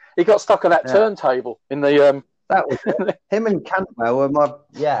he? He got stuck on that turntable in the. That was it. Him and Cantwell were my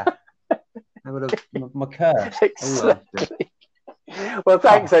my curse. Exactly. Well,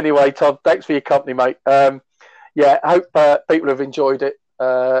 thanks anyway, Tom. Thanks for your company, mate. I hope people have enjoyed it.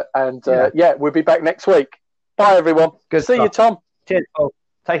 We'll be back next week. Bye, everyone. Good See you, Tom. Cheers, Paul.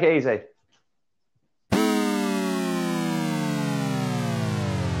 Take it easy.